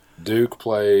there? Duke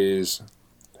plays...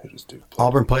 Who does Duke play?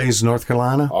 Auburn plays North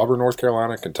Carolina. Auburn, North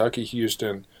Carolina, Kentucky,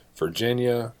 Houston,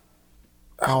 Virginia.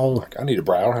 Oh, I need a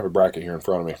bracket. I don't have a bracket here in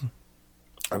front of me.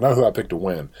 I know who I picked to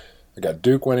win. I got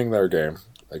Duke winning their game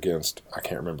against, I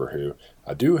can't remember who.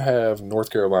 I do have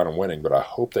North Carolina winning, but I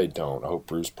hope they don't. I hope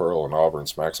Bruce Pearl and Auburn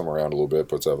smacks them around a little bit,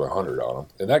 puts up 100 on them.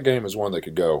 And that game is one that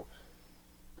could go,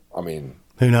 I mean,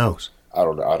 who knows? I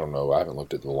don't know. I haven't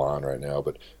looked at the line right now,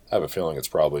 but I have a feeling it's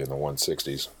probably in the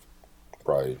 160s.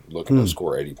 Probably looking to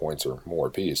score 80 points or more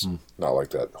apiece. Not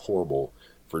like that horrible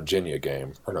Virginia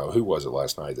game. Or no, who was it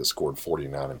last night that scored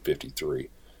 49 and 53?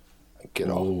 Get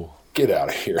out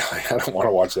of here. I don't want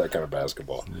to watch that kind of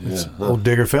basketball. Yeah. Old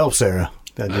Digger Phelps era.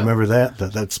 Do you remember that?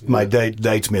 That's my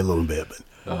dates me a little bit,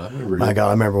 but I remember my God,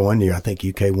 I remember one year I think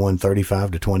UK won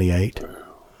 35-28.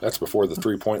 That's before the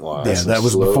 3-point line. Yeah, that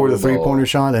was slow before the ball. 3-pointer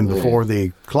shot and before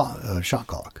the shot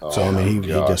clock. So I mean, he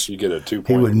just you get a he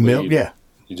 2-point would lead. milk. Yeah,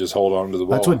 You just hold on to the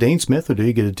ball. that's what Dean Smith would do.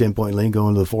 He'd get a 10-point lead, go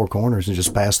into the four corners, and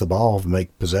just pass the ball and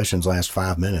make possessions last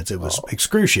 5 minutes. It was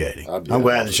excruciating. I'd be I'm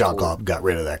glad honest the shot with clock got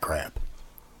rid of that crap.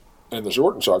 And the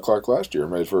shortened shot clock last year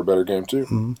made for a better game,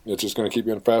 too. It's just going to keep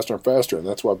getting faster and faster, and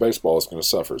that's why baseball is going to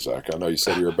suffer, Zach. I know you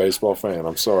said you're a baseball fan.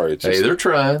 I'm sorry. It's just, Hey, they're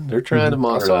trying. They're trying to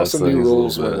modernize some new things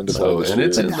rules a went little into bit. play So, this and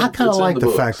it's year. in I kind of it's in like the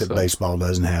books, fact that so. baseball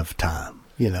doesn't have time.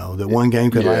 that one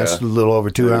game could last a little over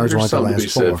 2 hours, one There's could something to last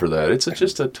be 4. said for that. It's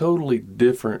just a totally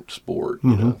different sport,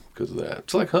 because of that.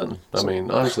 It's like hunting. I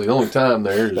mean, honestly, the only time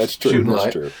there is That's true. shooting That's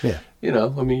light. true. Yeah.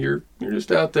 I mean, you're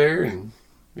just out there, and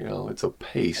it's a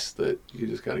pace that you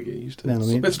just got to get used to. Yeah, I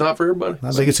mean, it's not for everybody.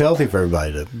 I think it's healthy for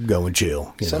everybody to go and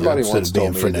chill. Somebody instead once of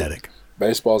being told me frenetic. that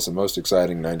baseball's the most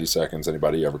exciting 90 seconds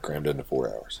anybody ever crammed into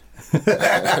 4 hours.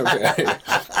 Okay.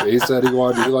 He said he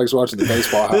likes watching the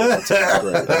baseball highlights.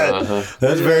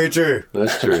 That's very true.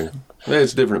 That's true.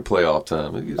 It's different playoff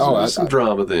time. There's some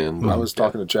drama then. I was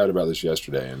talking to Chad about this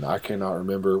yesterday, and I cannot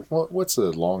remember what's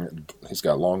the long. He's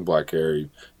got long black hair.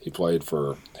 He played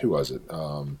for, who was it?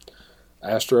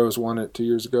 Astros won it 2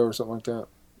 years ago or something like that.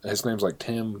 His name's like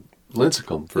Tim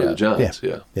Lincecum for the Giants.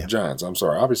 Yeah. Giants. I'm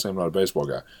sorry. Obviously, I'm not a baseball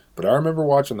guy, but I remember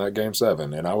watching that Game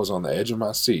 7, and I was on the edge of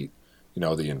my seat,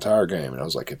 the entire game, and I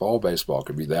was like, if all baseball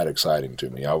could be that exciting to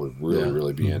me, I would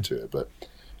really be into it. But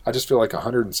I just feel like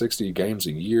 160 games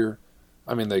a year.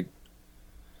 I mean,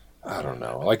 I don't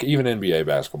know. Like even NBA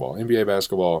basketball. NBA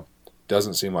basketball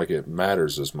doesn't seem like it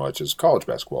matters as much as college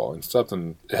basketball. And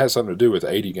it has something to do with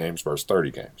 80 games versus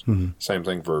 30 games. Mm-hmm. Same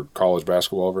thing for college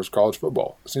basketball versus college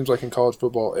football. It seems like in college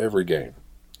football, every game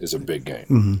is a big game.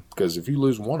 Mm-hmm. Because if you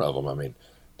lose one of them, I mean,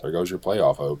 there goes your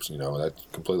playoff hopes. That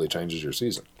completely changes your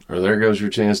season. Or there goes your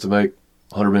chance to make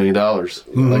 $100 million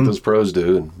like those pros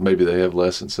do, and maybe they have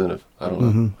less incentive. I don't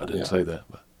know. I didn't say that.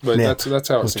 But that's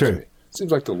how it seems to me. It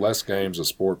seems like the less games a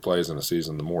sport plays in a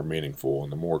season, the more meaningful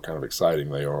and the more kind of exciting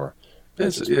they are.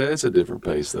 It's a different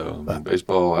pace, though. I mean,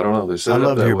 baseball, I don't know. I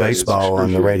love to hear baseball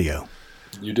on the radio.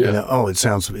 You do? It's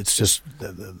just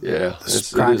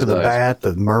the crack of the nice. bat,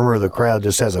 the murmur of the crowd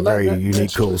just has a very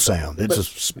unique, cool sound. It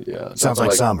just sounds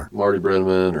like summer. Marty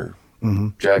Brennaman or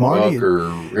Jack Buck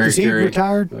or Eric Is he Carey.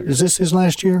 retired? Is this his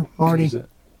last year, Marty?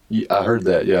 Yeah, I heard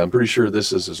that. Yeah, I'm pretty sure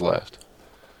this is his last.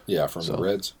 Yeah, from the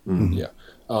Reds. Mm-hmm. Yeah.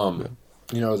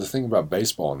 The thing about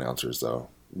baseball announcers, though,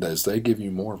 is they give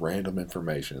you more random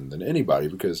information than anybody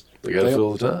because they got to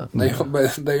fill the time.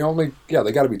 They only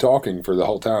they got to be talking for the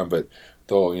whole time, but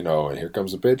they'll and here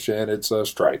comes the pitch and it's a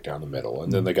strike down the middle,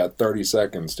 and then they got 30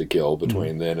 seconds to kill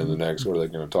between then and the next. What are they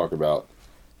going to talk about?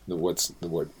 What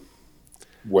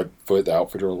foot the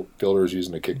outfielder is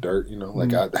using to kick dirt?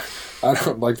 I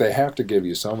don't like. They have to give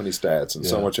you so many stats and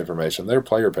so much information. Their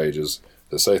player pages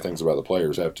that say things about the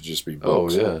players have to just be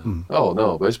books. Oh, yeah. Oh,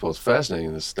 no, baseball's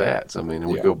fascinating, the stats. I mean,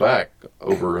 we go back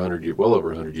over 100 years, well over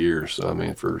 100 years. So, I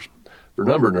mean, for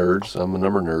number nerds, I'm a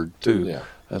number nerd, too. Yeah.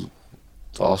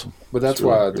 It's awesome. But that's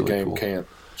why the game can't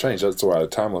change. That's why a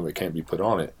time limit can't be put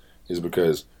on it, is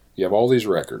because you have all these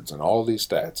records and all these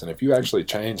stats, and if you actually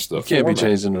change the can't be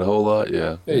changing it a whole lot,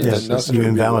 you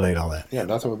invalidate all that. Yeah,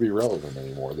 nothing would be relevant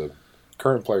anymore. The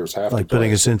current players have like to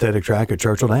putting a synthetic track at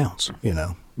Churchill Downs,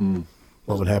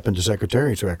 What would happen to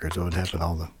Secretary's records? What would happen to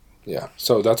all the... Yeah,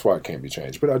 so that's why it can't be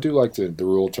changed. But I do like the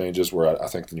rule changes where I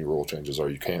think the new rule changes are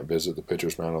you can't visit the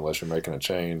pitcher's mound unless you're making a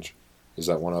change. Is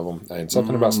that one of them? And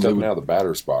something about stepping out of the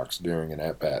batter's box during an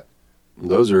at-bat.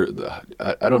 Those are,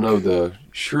 I don't know,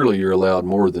 surely you're allowed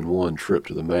more than one trip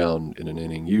to the mound in an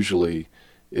inning. Usually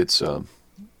it's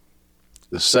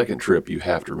the second trip you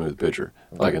have to remove the pitcher.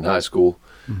 Okay. Like in high school,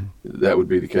 that would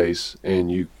be the case.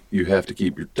 And you have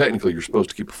to technically you're supposed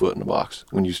to keep a foot in the box.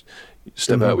 When you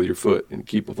step out with your foot and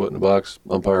keep a foot in the box,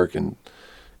 umpire can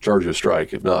charge you a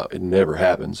strike. If not, it never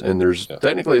happens. And there's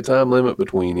technically a time limit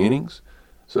between innings.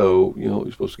 So,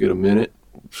 you're supposed to get a minute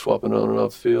swapping on and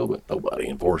off the field, but nobody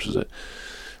enforces it.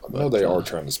 No, they are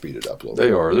trying to speed it up a little bit.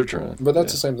 They are. They're trying. But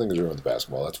that's the same thing as doing with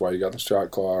basketball. That's why you got the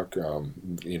shot clock.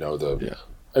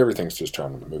 Everything's just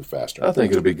trying to move faster. I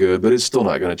think it'll be good, but it's still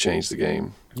not going to change the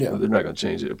game. Yeah. They're not going to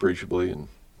change it appreciably. And,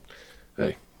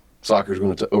 hey, soccer's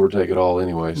going to overtake it all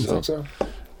anyway. You think so?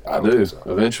 I do think so.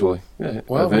 Eventually. Yeah,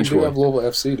 well, eventually. We do have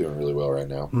Louisville FC doing really well right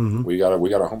now. Mm-hmm. We got a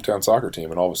hometown soccer team,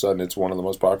 and all of a sudden it's one of the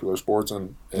most popular sports.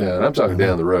 And I'm talking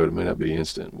down the road. It may not be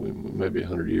instant. Maybe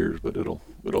 100 years, but it'll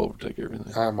overtake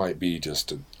everything. I might be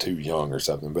just too young or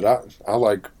something, but I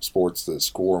like sports that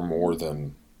score more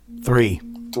than three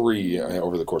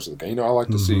over the course of the game. I like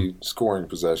to see scoring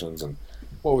possessions. And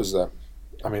what was that?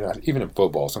 I mean, even in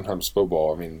football, sometimes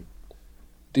football,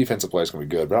 defensive plays can be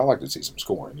good, but I like to see some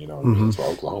scoring. That's why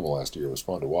Oklahoma last year was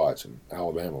fun to watch, and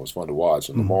Alabama was fun to watch,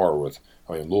 and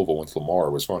Louisville once Lamar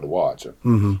was fun to watch.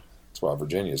 That's why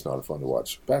Virginia is not fun to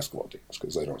watch basketball teams,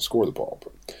 because they don't score the ball.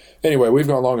 But anyway, we've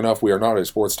gone long enough. We are not a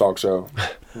sports talk show.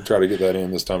 We'll try to get that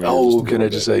in this time. Can I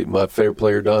just say my favorite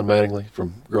player, Don Mattingly,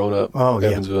 from growing up,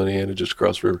 Evansville, Indiana, just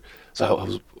across the river. So I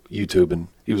was YouTubing.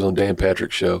 He was on Dan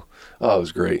Patrick's show. Oh, it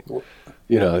was great.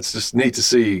 It's just neat to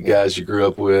see guys you grew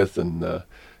up with and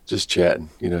just chatting,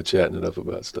 chatting it up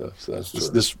about stuff. So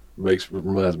this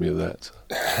reminds me of that.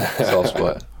 So. Soft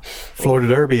spot. Florida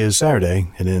Derby is Saturday,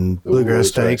 and then Bluegrass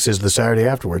Stakes is the Saturday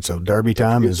afterwards. So Derby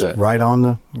time is right on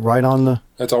the.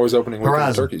 That's always opening weekend of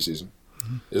horizon. turkey season,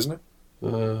 isn't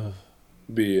it?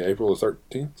 Be April the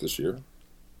 13th this year.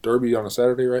 Derby on a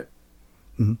Saturday, right?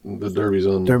 The Derby's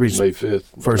on Derby's May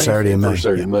 5th. First Saturday in May. First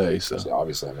Saturday Yeah. in May. So See,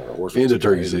 obviously, I'm not a horse. end of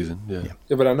turkey right? season. Yeah.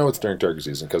 Yeah, but I know it's during turkey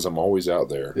season because I'm always out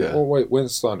there. Yeah. Well, wait,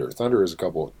 when's Thunder? Thunder is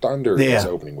Yeah.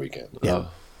 opening weekend. Yeah.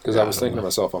 Because I was thinking to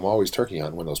myself, I'm always turkey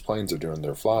hunting when those planes are doing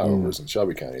their flyovers in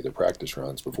Shelby County, their practice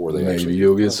runs before they Maybe actually.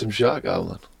 you'll get some shot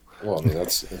gobbling. Well, I mean,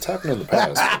 it's happened in the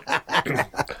past.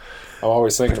 I'm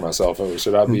always thinking to myself, oh,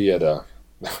 should I be at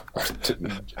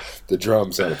the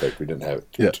drum sound effect? We didn't have it.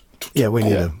 Yeah. Yeah, we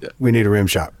need a rim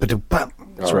shot. But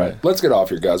All right. Let's get off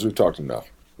here, guys. We've talked enough,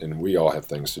 and we all have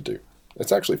things to do.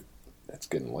 It's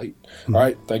getting late. All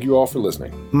right. Thank you all for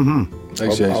listening.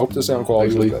 Thanks, Jason. I hope the sound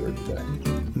quality was Thanks, better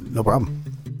today. no problem.